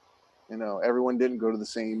me. Everyone didn't go to the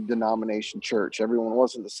same denomination church. Everyone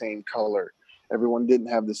wasn't the same color. Everyone didn't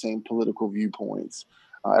have the same political viewpoints.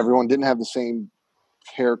 Everyone didn't have the same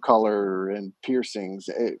hair color and piercings.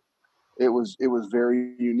 It was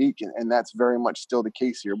very unique, and that's very much still the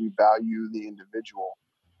case here. We value the individual.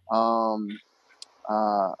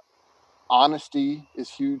 Honesty is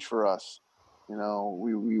huge for us.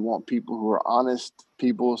 We want people who are honest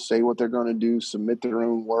people, say what they're going to do, submit their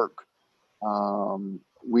own work.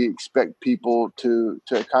 We expect people to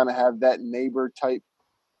kind of have that neighbor type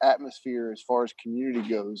atmosphere as far as community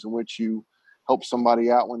goes, in which you help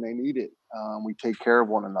somebody out when they need it. We take care of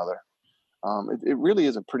one another. It really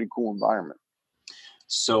is a pretty cool environment.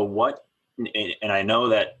 So and I know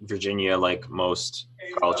that Virginia, like most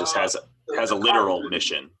colleges, has a literal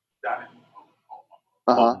mission.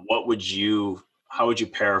 Uh-huh. How would you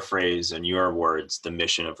paraphrase in your words the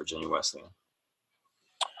mission of Virginia Wesleyan?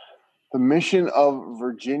 The mission of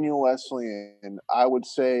Virginia Wesleyan, I would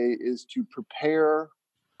say, is to prepare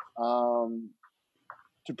our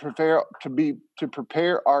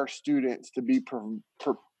students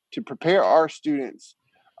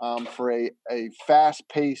for a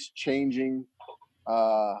fast-paced, changing,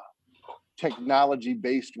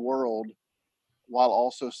 technology-based world, while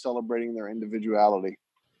also celebrating their individuality.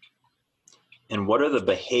 And what are the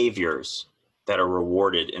behaviors that are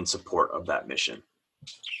rewarded in support of that mission?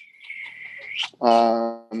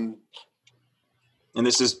 And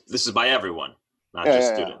this is by everyone, not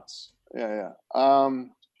just students. Yeah.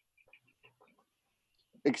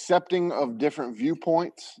 Accepting of different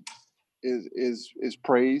viewpoints is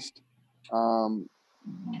praised.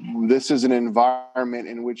 This is an environment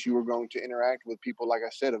in which you are going to interact with people, like I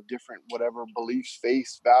said, of different whatever beliefs,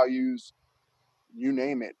 faiths, values, you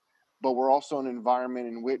name it. But we're also an environment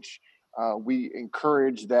in which we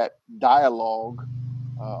encourage that dialogue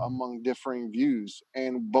among differing views,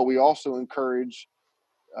 but we also encourage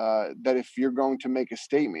that if you're going to make a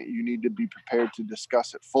statement, you need to be prepared to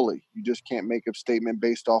discuss it fully. You just can't make a statement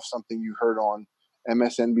based off something you heard on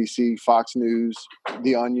MSNBC, Fox News,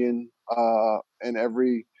 The Onion, and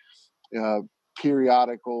every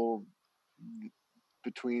periodical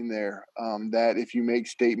between there. That if you make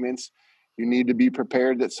statements, you need to be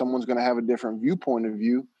prepared that someone's going to have a different viewpoint of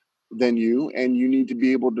you than you, and you need to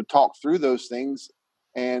be able to talk through those things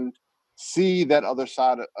and see that other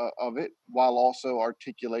side of it, while also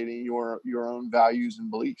articulating your own values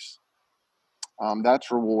and beliefs.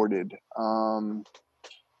 That's rewarded.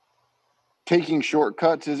 Taking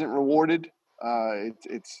shortcuts isn't rewarded.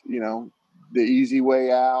 It's the easy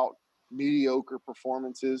way out, mediocre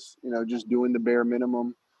performances, just doing the bare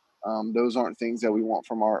minimum. Those aren't things that we want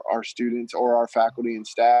from our students or our faculty and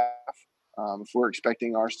staff. If we're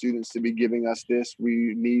expecting our students to be giving us this,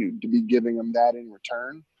 we need to be giving them that in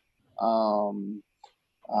return.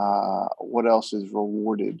 What else is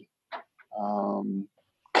rewarded?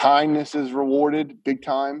 Kindness is rewarded big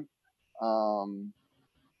time.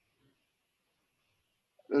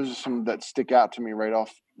 Those are some that stick out to me right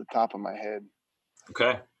off the top of my head.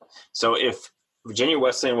 Okay. So if Virginia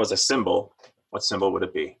Wesleyan was a symbol, what symbol would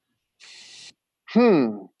it be?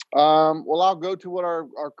 Well, I'll go to what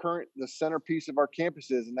the centerpiece of our campus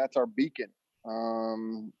is, and that's our beacon.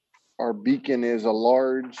 Our beacon is a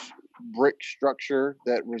large brick structure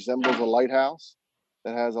that resembles a lighthouse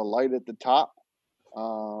that has a light at the top.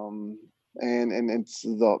 And it's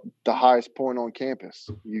the highest point on campus.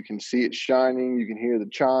 You can see it shining. You can hear the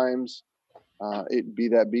chimes. It'd be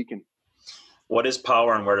that beacon. What is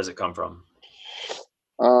power, and where does it come from?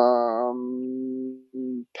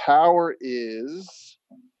 Power is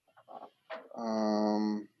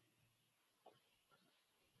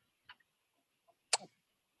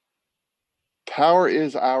Power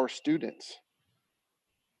is our students.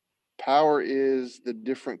 Power is the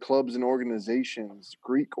different clubs and organizations,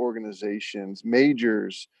 Greek organizations,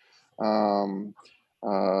 majors, um,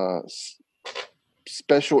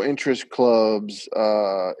 special interest clubs,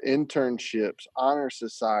 internships, honor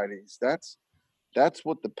societies. That's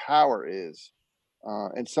what the power is.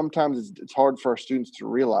 And sometimes it's hard for our students to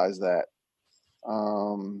realize that.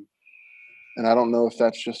 And I don't know if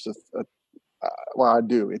that's just well, I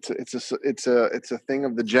do. It's a thing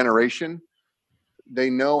of the generation.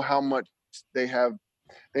 They know how much they have.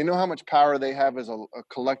 They know how much power they have as a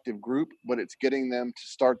collective group, but it's getting them to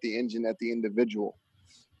start the engine at the individual.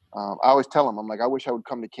 I always tell them, I'm like, I wish I would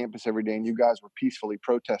come to campus every day and you guys were peacefully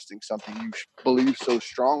protesting something you believe so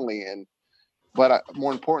strongly in. But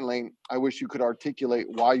more importantly, I wish you could articulate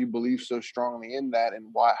why you believe so strongly in that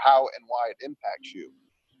and how and why it impacts you.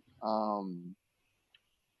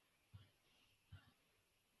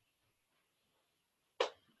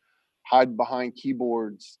 Hide behind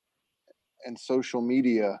keyboards and social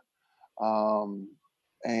media, and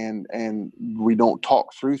we don't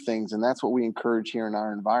talk through things, and that's what we encourage here in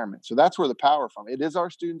our environment. So that's where the power from. It is our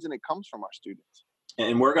students, and it comes from our students.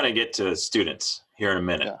 And we're going to get to students here in a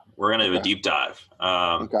minute. Yeah. We're going to do a deep dive.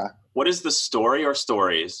 Okay. What is the story or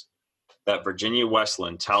stories that Virginia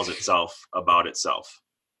Wesleyan tells itself about itself?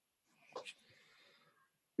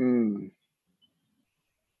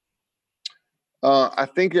 I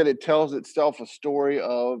think that it tells itself a story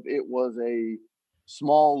of it was a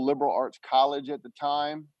small liberal arts college at the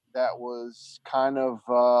time that was kind of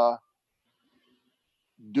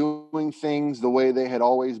doing things the way they had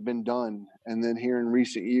always been done. And then here in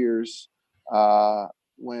recent years,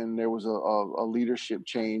 when there was a leadership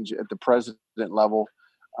change at the president level,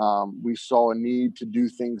 we saw a need to do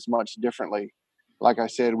things much differently. Like I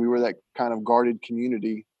said, we were that kind of guarded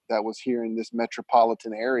community that was here in this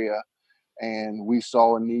metropolitan area. And we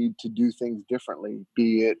saw a need to do things differently,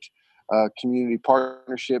 be it community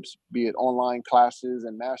partnerships, be it online classes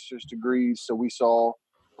and master's degrees. So we saw,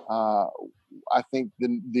 I think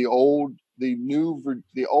the old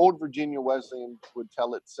Virginia Wesleyan would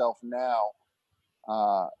tell itself now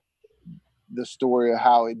the story of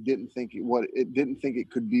how it didn't think it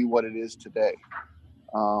could be what it is today.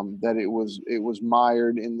 That it was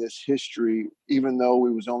mired in this history, even though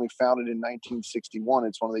it was only founded in 1961.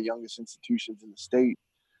 It's one of the youngest institutions in the state.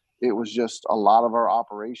 It was just a lot of our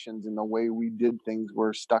operations and the way we did things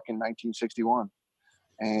were stuck in 1961.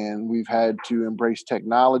 And we've had to embrace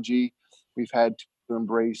technology. We've had to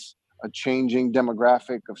embrace a changing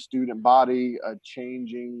demographic of student body, a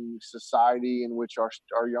changing society in which our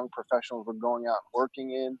young professionals were going out and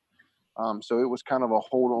working in. So it was kind of a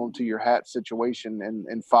hold on to your hat situation. And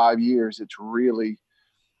in 5 years, it really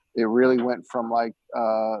went from like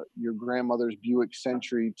your grandmother's Buick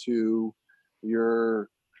Century to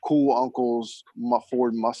your cool uncle's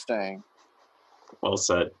Ford Mustang. Well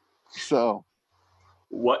said. So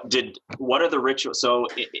what are the rituals? So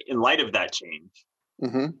in light of that change,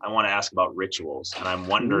 I want to ask about rituals. And I'm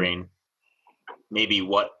wondering maybe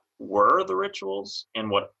what were the rituals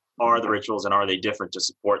and what are the rituals, and are they different to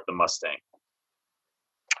support the Mustang?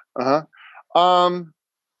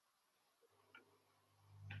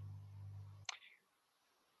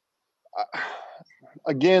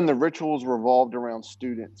 Again, the rituals revolved around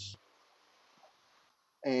students.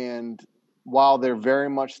 And while they're very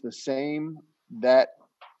much the same, that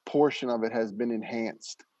portion of it has been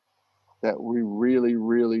enhanced. That we really,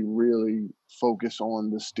 really, really focus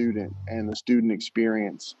on the student and the student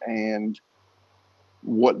experience and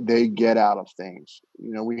what they get out of things.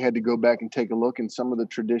 You know, we had to go back and take a look, and some of the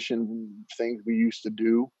traditions and things we used to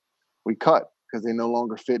do, we cut because they no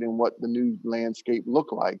longer fit in what the new landscape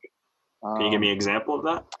looked like. Can you give me an example of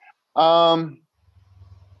that?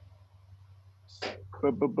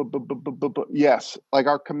 Yes, like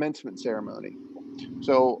our commencement ceremony.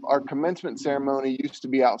 So our commencement ceremony used to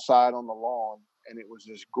be outside on the lawn, and it was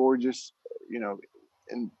this gorgeous,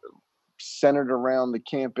 and centered around the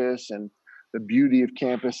campus and the beauty of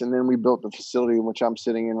campus. And then we built the facility in which I'm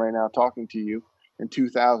sitting in right now talking to you in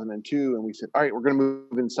 2002. And we said, all right, we're going to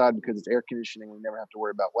move inside because it's air conditioning. We never have to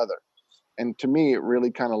worry about weather. And to me, it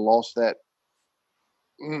really kind of lost that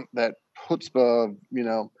chutzpah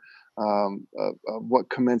of what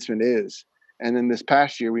commencement is. And then this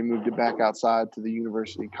past year, we moved it back outside to the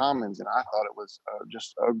University Commons, and I thought it was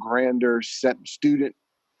just a grander,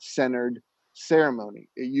 student-centered ceremony.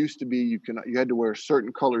 It used to be you had to wear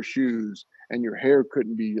certain color shoes, and your hair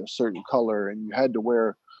couldn't be a certain color, and you had to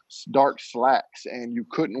wear dark slacks, and you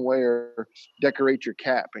couldn't decorate your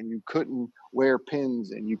cap, and you couldn't wear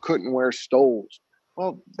pins, and you couldn't wear stoles.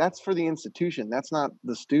 Well, that's for the institution. That's not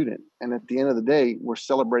the student. And at the end of the day, we're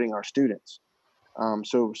celebrating our students.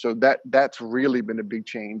 So that's really been a big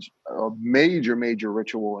change, a major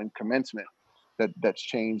ritual in commencement that's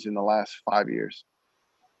changed in the last 5 years.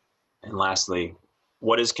 And lastly,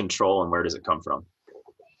 what is control and where does it come from?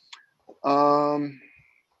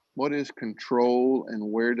 What is control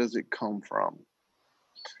and where does it come from?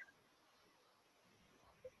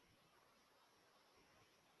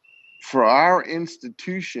 For our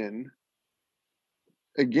institution,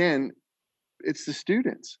 again, it's the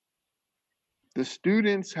students. The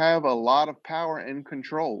students have a lot of power and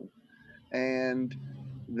control. And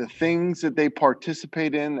the things that they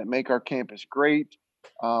participate in that make our campus great,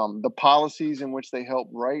 the policies in which they help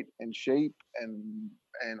write and shape, and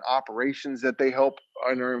operations that they help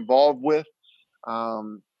and are involved with,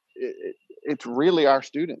 it's really our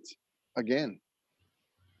students again.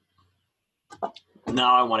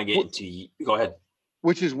 Now I want to get into, go ahead.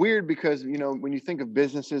 Which is weird because, when you think of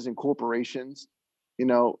businesses and corporations,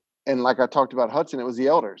 and like I talked about Hudson, it was the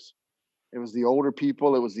elders. It was the older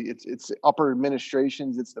people. It's the upper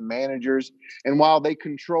administrations. It's the managers. And while they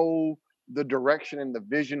control the direction and the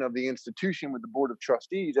vision of the institution with the board of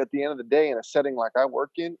trustees, at the end of the day, in a setting like I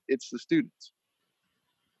work in, it's the students.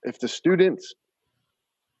 If the students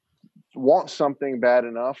want something bad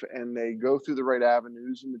enough and they go through the right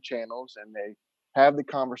avenues and the channels and they have the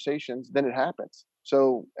conversations, then it happens.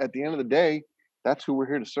 So at the end of the day, that's who we're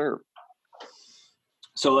here to serve.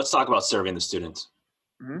 So let's talk about serving the students.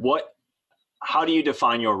 Mm-hmm. How do you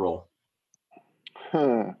define your role?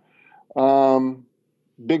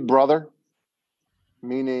 Big brother,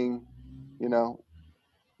 meaning,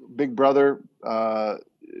 big brother,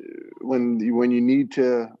 when you need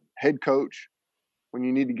to head coach, when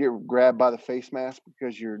you need to get grabbed by the face mask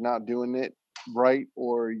because you're not doing it right,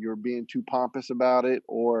 or you're being too pompous about it,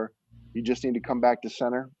 or you just need to come back to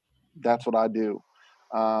center. That's what I do.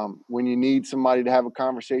 When you need somebody to have a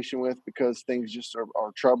conversation with because things just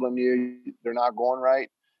are troubling you, they're not going right,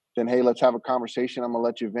 then, hey, let's have a conversation. I'm gonna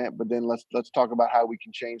let you vent, but then let's talk about how we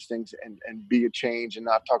can change things and be a change, and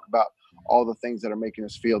not talk about all the things that are making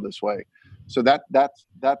us feel this way. So that's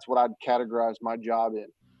what I'd categorize my job in.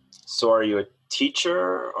 So are you a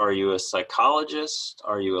teacher? Are you a psychologist?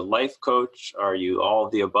 Are you a life coach? Are you all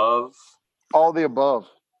of the above? All the above,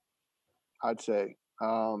 I'd say.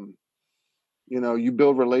 You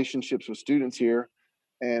build relationships with students here,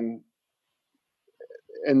 and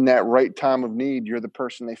in that right time of need, you're the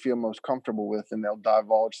person they feel most comfortable with, and they'll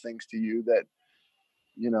divulge things to you that,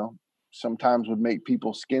 sometimes would make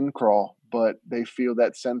people's skin crawl, but they feel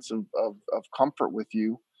that sense of comfort with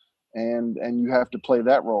you. And you have to play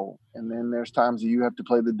that role. And then there's times that you have to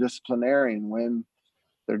play the disciplinarian when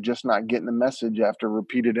they're just not getting the message after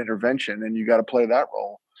repeated intervention, and you got to play that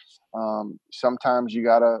role. Sometimes you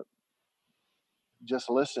got to just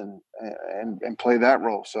listen and play that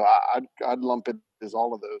role. So I'd lump it as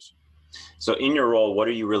all of those. So in your role, what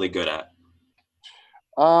are you really good at?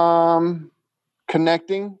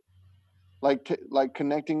 Connecting, like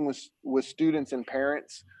connecting with students and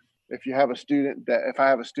parents. If I have a student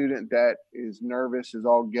that is nervous as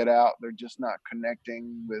all get out, they're just not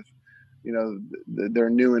connecting with, their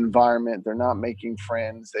new environment. They're not making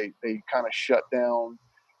friends. They kind of shut down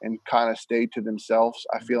and kind of stay to themselves.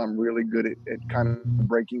 I feel I'm really good at kind of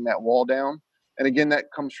breaking that wall down. And again, that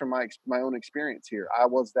comes from my own experience here. I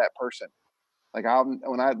was that person. Like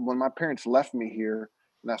when my parents left me here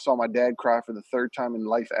and I saw my dad cry for the third time in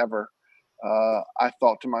life ever, I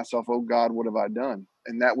thought to myself, oh God, what have I done?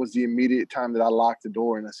 And that was the immediate time that I locked the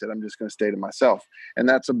door and I said, I'm just going to stay to myself. And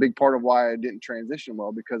that's a big part of why I didn't transition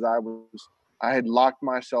well, because I had locked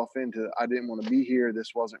myself into, I didn't want to be here.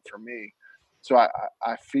 This wasn't for me. So I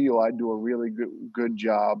feel I do a really good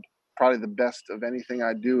job, probably the best of anything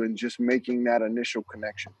I do, in just making that initial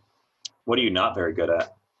connection. What are you not very good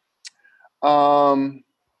at? I'm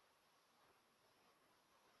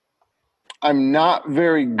not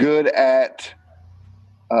very good at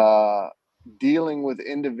dealing with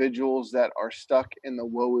individuals that are stuck in the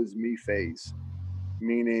woe is me phase,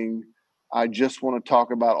 meaning I just want to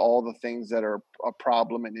talk about all the things that are a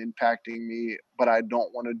problem and impacting me, but I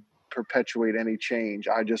don't want to perpetuate any change.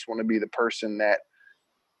 I just want to be the person that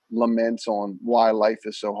laments on why life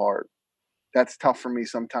is so hard. That's tough for me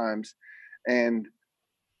sometimes. And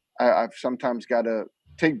I've sometimes got to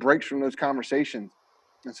take breaks from those conversations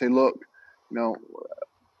and say, look,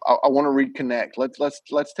 I want to reconnect.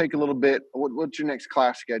 Let's take a little bit. What's your next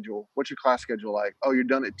class schedule? What's your class schedule like? Oh, you're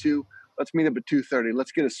done at 2:00. Let's meet up at 2:30.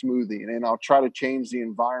 Let's get a smoothie. And then I'll try to change the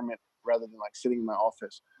environment rather than like sitting in my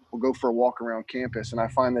office. We'll go for a walk around campus. And I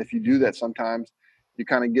find that if you do that sometimes, you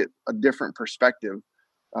kind of get a different perspective.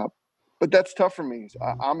 But that's tough for me.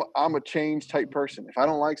 I'm a change type person. If I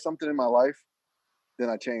don't like something in my life, then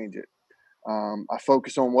I change it. I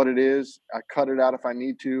focus on what it is. I cut it out if I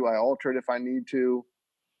need to. I alter it if I need to.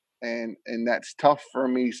 And that's tough for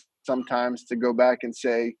me sometimes to go back and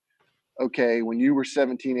say, okay, when you were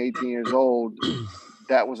 17, 18 years old,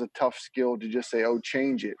 that was a tough skill to just say, oh,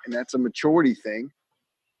 change it. And that's a maturity thing.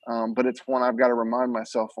 But it's one I've got to remind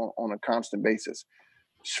myself on a constant basis.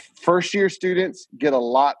 First year students get a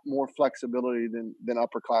lot more flexibility than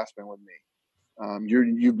upperclassmen with me.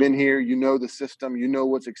 You've been here, you know the system, you know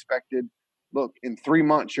what's expected. Look, in 3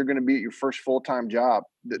 months, you're going to be at your first full-time job.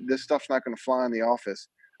 This stuff's not going to fly in the office.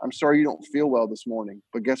 I'm sorry you don't feel well this morning,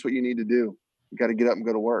 but guess what you need to do? You got to get up and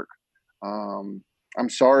go to work. I'm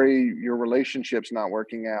sorry your relationship's not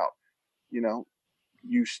working out. You know,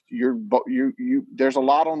 there's a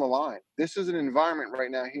lot on the line. This is an environment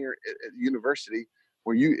right now here at university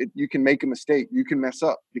where you can make a mistake, you can mess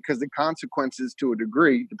up, because the consequences, to a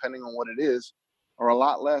degree, depending on what it is, are a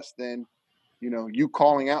lot less than, you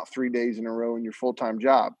calling out 3 days in a row in your full-time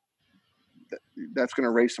job. That's going to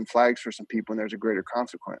raise some flags for some people, and there's a greater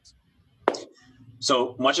consequence.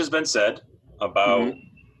 So much has been said about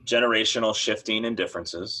generational shifting and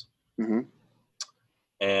differences. Mm-hmm.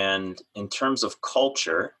 And in terms of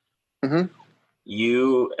culture, Mm-hmm.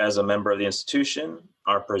 you, as a member of the institution,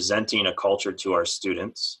 are presenting a culture to our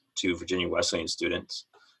students, to Virginia Wesleyan students.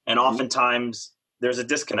 And oftentimes there's a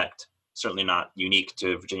disconnect, certainly not unique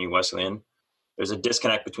to Virginia Wesleyan. There's a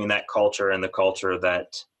disconnect between that culture and the culture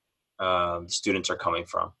that the students are coming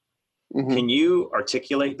from. Mm-hmm. Can you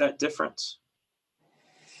articulate that difference?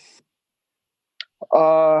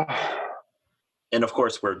 And of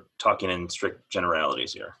course, we're talking in strict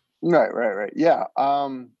generalities here. Right. Yeah.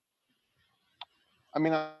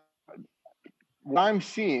 What I'm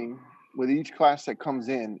seeing with each class that comes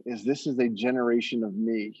in is this is a generation of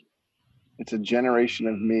me. It's a generation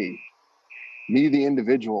of me, the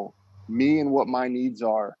individual, me and what my needs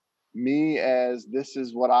are, me as this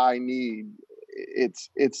is what I need. It's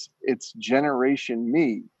generation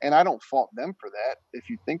me. And I don't fault them for that. If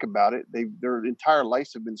you think about it, their entire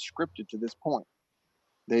lives have been scripted to this point.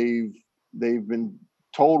 They've been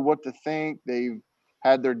told what to think. They've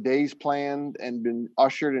had their days planned and been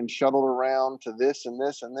ushered and shuttled around to this and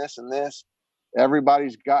this and this and this.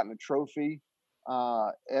 Everybody's gotten a trophy.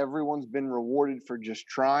 Everyone's been rewarded for just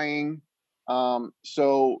trying.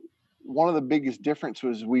 So one of the biggest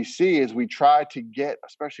differences we see is we try to get,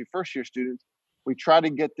 especially first year students, we try to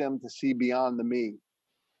get them to see beyond the me.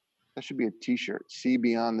 That should be a t-shirt, see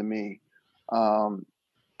beyond the me.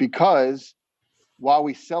 Because while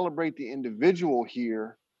we celebrate the individual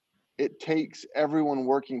here, it takes everyone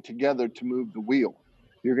working together to move the wheel.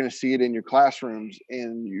 You're going to see it in your classrooms,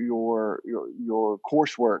 in your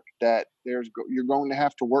coursework, that you're going to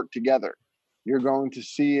have to work together. You're going to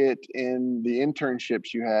see it in the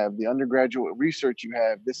internships you have, the undergraduate research you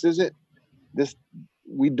have.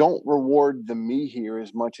 We don't reward the me here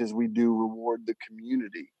as much as we do reward the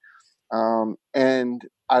community. And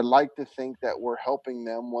I like to think that we're helping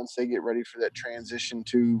them once they get ready for that transition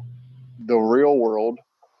to the real world,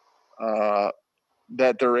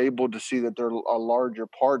 that they're able to see that they're a larger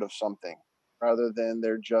part of something rather than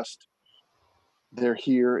they're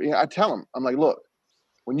here. I tell them, I'm like, look,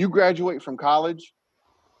 when you graduate from college,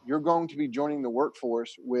 you're going to be joining the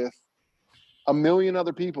workforce with 1 million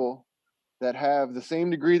other people that have the same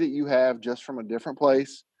degree that you have, just from a different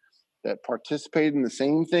place, that participate in the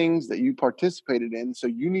same things that you participated in. So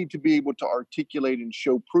you need to be able to articulate and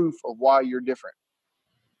show proof of why you're different.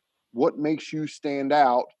 What makes you stand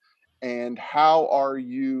out, and how are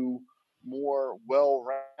you more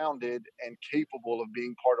well-rounded and capable of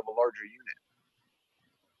being part of a larger unit?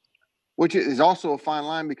 Which is also a fine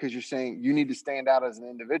line, because you're saying you need to stand out as an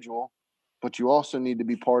individual, but you also need to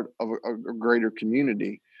be part of a greater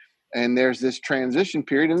community. And there's this transition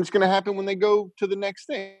period, and it's going to happen when they go to the next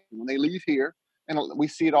thing, when they leave here. And we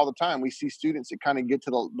see it all the time. We see students that kind of get to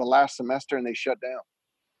the last semester and they shut down.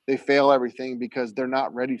 They fail everything because they're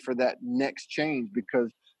not ready for that next change, because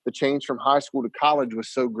the change from high school to college was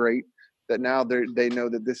so great that now they know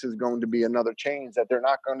that this is going to be another change, that they're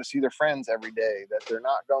not going to see their friends every day, that they're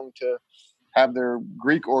not going to have their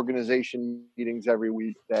Greek organization meetings every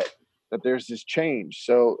week, that there's this change.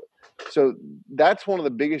 So that's one of the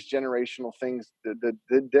biggest generational things.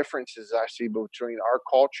 The differences I see between our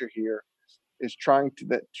culture here is trying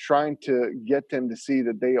to get them to see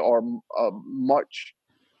that they are a much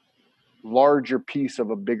larger piece of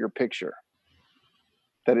a bigger picture,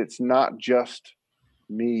 that it's not just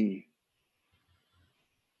me.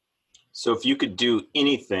 So if you could do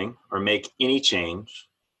anything or make any change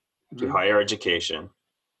to Mhm. higher education,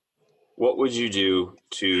 what would you do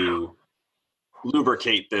to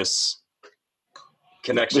lubricate this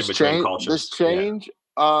connection between This cultures? Yeah. change,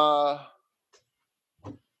 uh,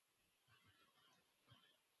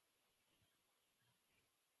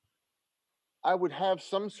 I would have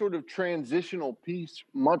some sort of transitional piece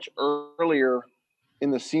much earlier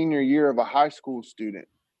in the senior year of a high school student.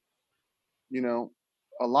 You know,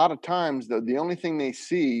 a lot of times the only thing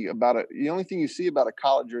the only thing you see about a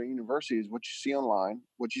college or a university is what you see online,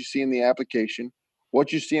 what you see in the application,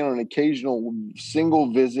 what you see on an occasional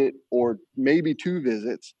single visit or maybe two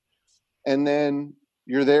visits, and then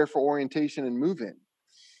you're there for orientation and move in.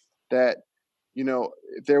 That,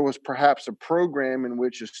 if there was perhaps a program in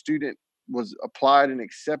which a student was applied and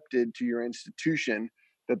accepted to your institution,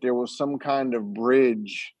 that there was some kind of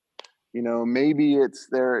bridge. Maybe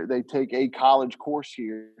they take a college course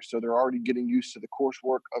here, so they're already getting used to the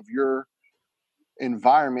coursework of your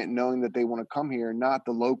environment, knowing that they want to come here, not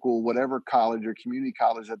the local whatever college or community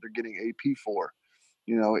college that they're getting AP for.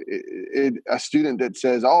 A student that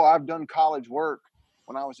says, "Oh, I've done college work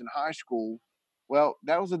when I was in high school." Well,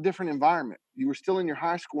 that was a different environment. You were still in your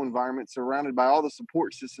high school environment, surrounded by all the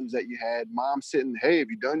support systems that you had. Mom sitting, "Hey, have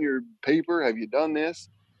you done your paper? Have you done this?"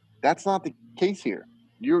 That's not the case here.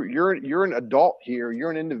 You're an adult here.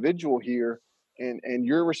 You're an individual here, and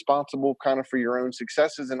you're responsible kind of for your own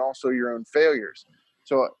successes and also your own failures.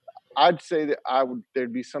 So I'd say that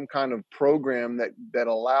there'd be some kind of program that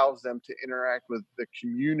allows them to interact with the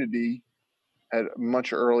community at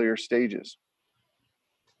much earlier stages.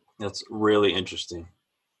 That's really interesting.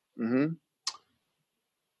 Hmm.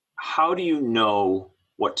 How do you know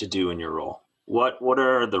what to do in your role? What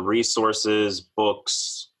are the resources,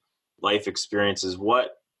 books, life experiences?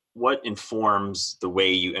 What informs the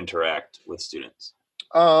way you interact with students?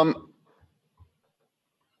 I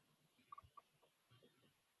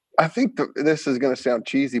think this is going to sound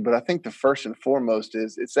cheesy, but I think the first and foremost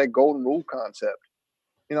is it's that golden rule concept.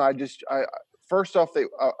 I first off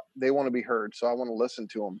they want to be heard, so I want to listen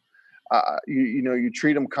to them. You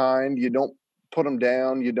treat them kind. You don't put them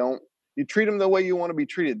down. You treat them the way you want to be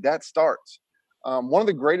treated. That starts. One of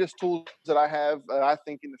the greatest tools that I have that I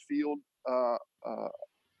think in the field,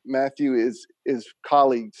 Matthew, is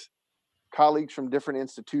colleagues from different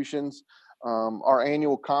institutions. Our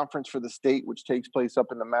annual conference for the state, which takes place up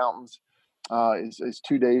in the mountains, is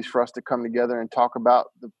 2 days for us to come together and talk about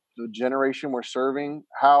the generation we're serving,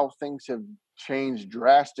 how things have changed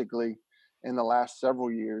drastically in the last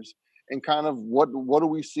several years, and kind of what do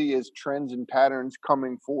we see as trends and patterns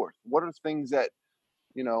coming forth? What are things that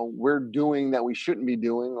we're doing that we shouldn't be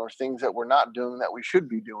doing, or things that we're not doing that we should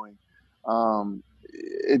be doing?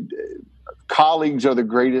 It, Colleagues are the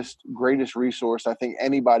greatest resource I think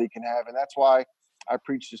anybody can have, and that's why I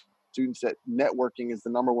preach to students that networking is the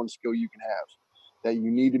number one skill you can have. That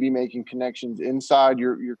you need to be making connections inside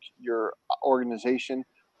your organization,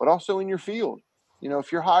 but also in your field.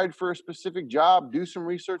 If you're hired for a specific job, do some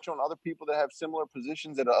research on other people that have similar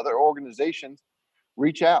positions at other organizations.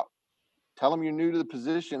 Reach out, tell them you're new to the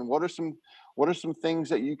position. What are some things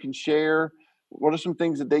that you can share? What are some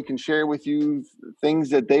things that they can share with you? Things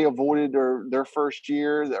that they avoided or their first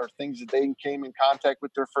year, or things that they came in contact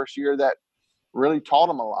with their first year that really taught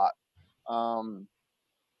them a lot. Um,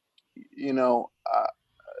 you know,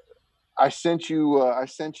 I sent you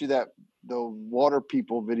that the water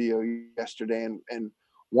people video yesterday, and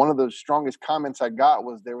one of the strongest comments I got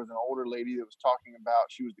was there was an older lady that was talking about,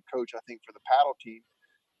 she was the coach I think for the paddle team,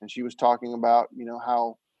 and she was talking about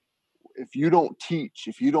how if you don't teach,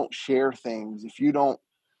 if you don't share things, if you don't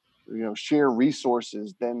share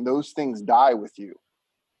resources, then those things die with you.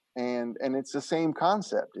 And it's the same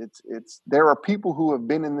concept. It's there are people who have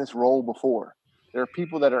been in this role before. There are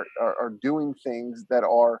people that are doing things that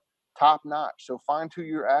are top notch. So find who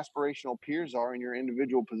your aspirational peers are in your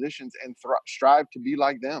individual positions and strive to be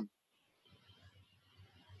like them.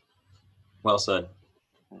 Well said.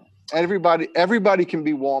 Everybody can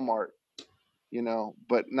be Walmart,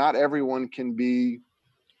 but not everyone can be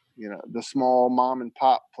the small mom and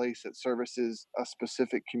pop place that services a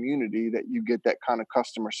specific community that you get that kind of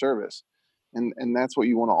customer service. And that's what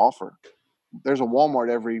you want to offer. There's a Walmart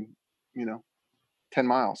every 10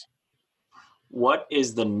 miles. What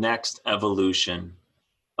is the next evolution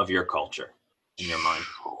of your culture in your mind?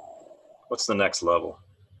 What's the next level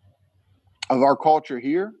of our culture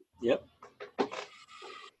here? Yep.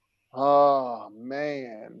 Oh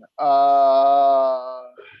man.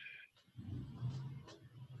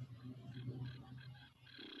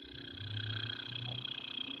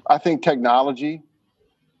 I think technology.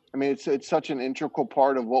 I mean, it's such an integral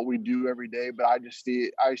part of what we do every day, but I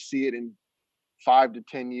see it in 5 to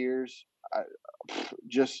 10 years,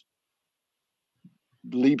 just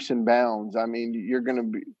leaps and bounds. I mean, you're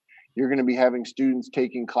going to be having students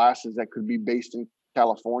taking classes that could be based in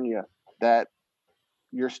California that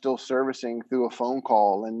you're still servicing through a phone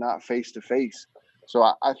call and not face to face. So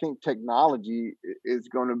I think technology is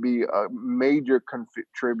going to be a major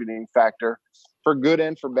contributing factor for good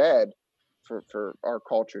and for bad for our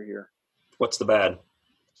culture here. What's the bad?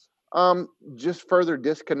 Just further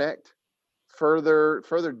disconnect,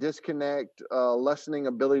 lessening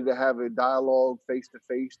ability to have a dialogue face to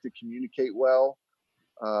face to communicate well.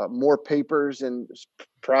 More papers and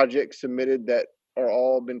projects submitted that are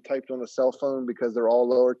all been typed on a cell phone because they're all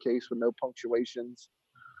lowercase with no punctuations.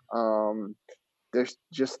 There's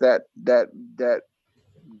just that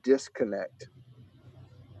disconnect.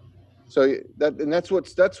 So that's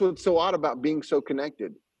what's so odd about being so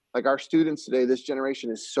connected. Like our students today, this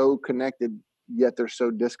generation is so connected, yet they're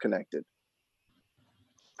so disconnected.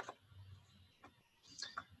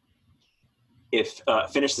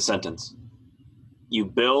 Finish the sentence. You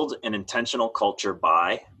build an intentional culture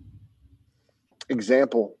by?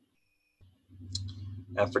 Example.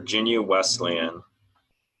 At Virginia Wesleyan,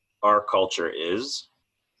 our culture is?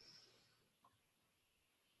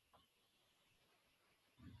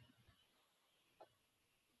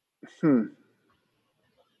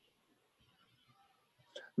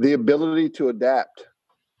 The ability to adapt.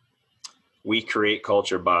 We create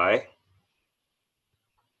culture by?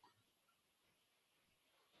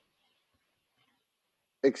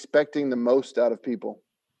 Expecting the most out of people.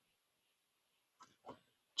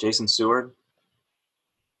 Jason Seward,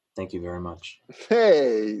 thank you very much.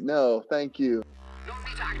 Hey, no, thank you. No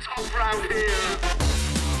need to act tough round here.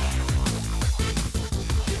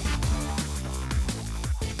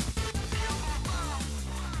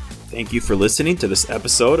 Thank you for listening to this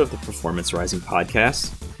episode of the Performance Rising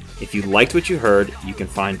Podcast. If you liked what you heard, you can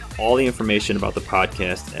find all the information about the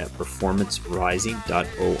podcast at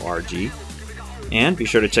performancerising.org. And be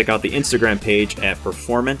sure to check out the Instagram page at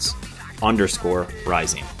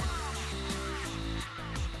performance_rising.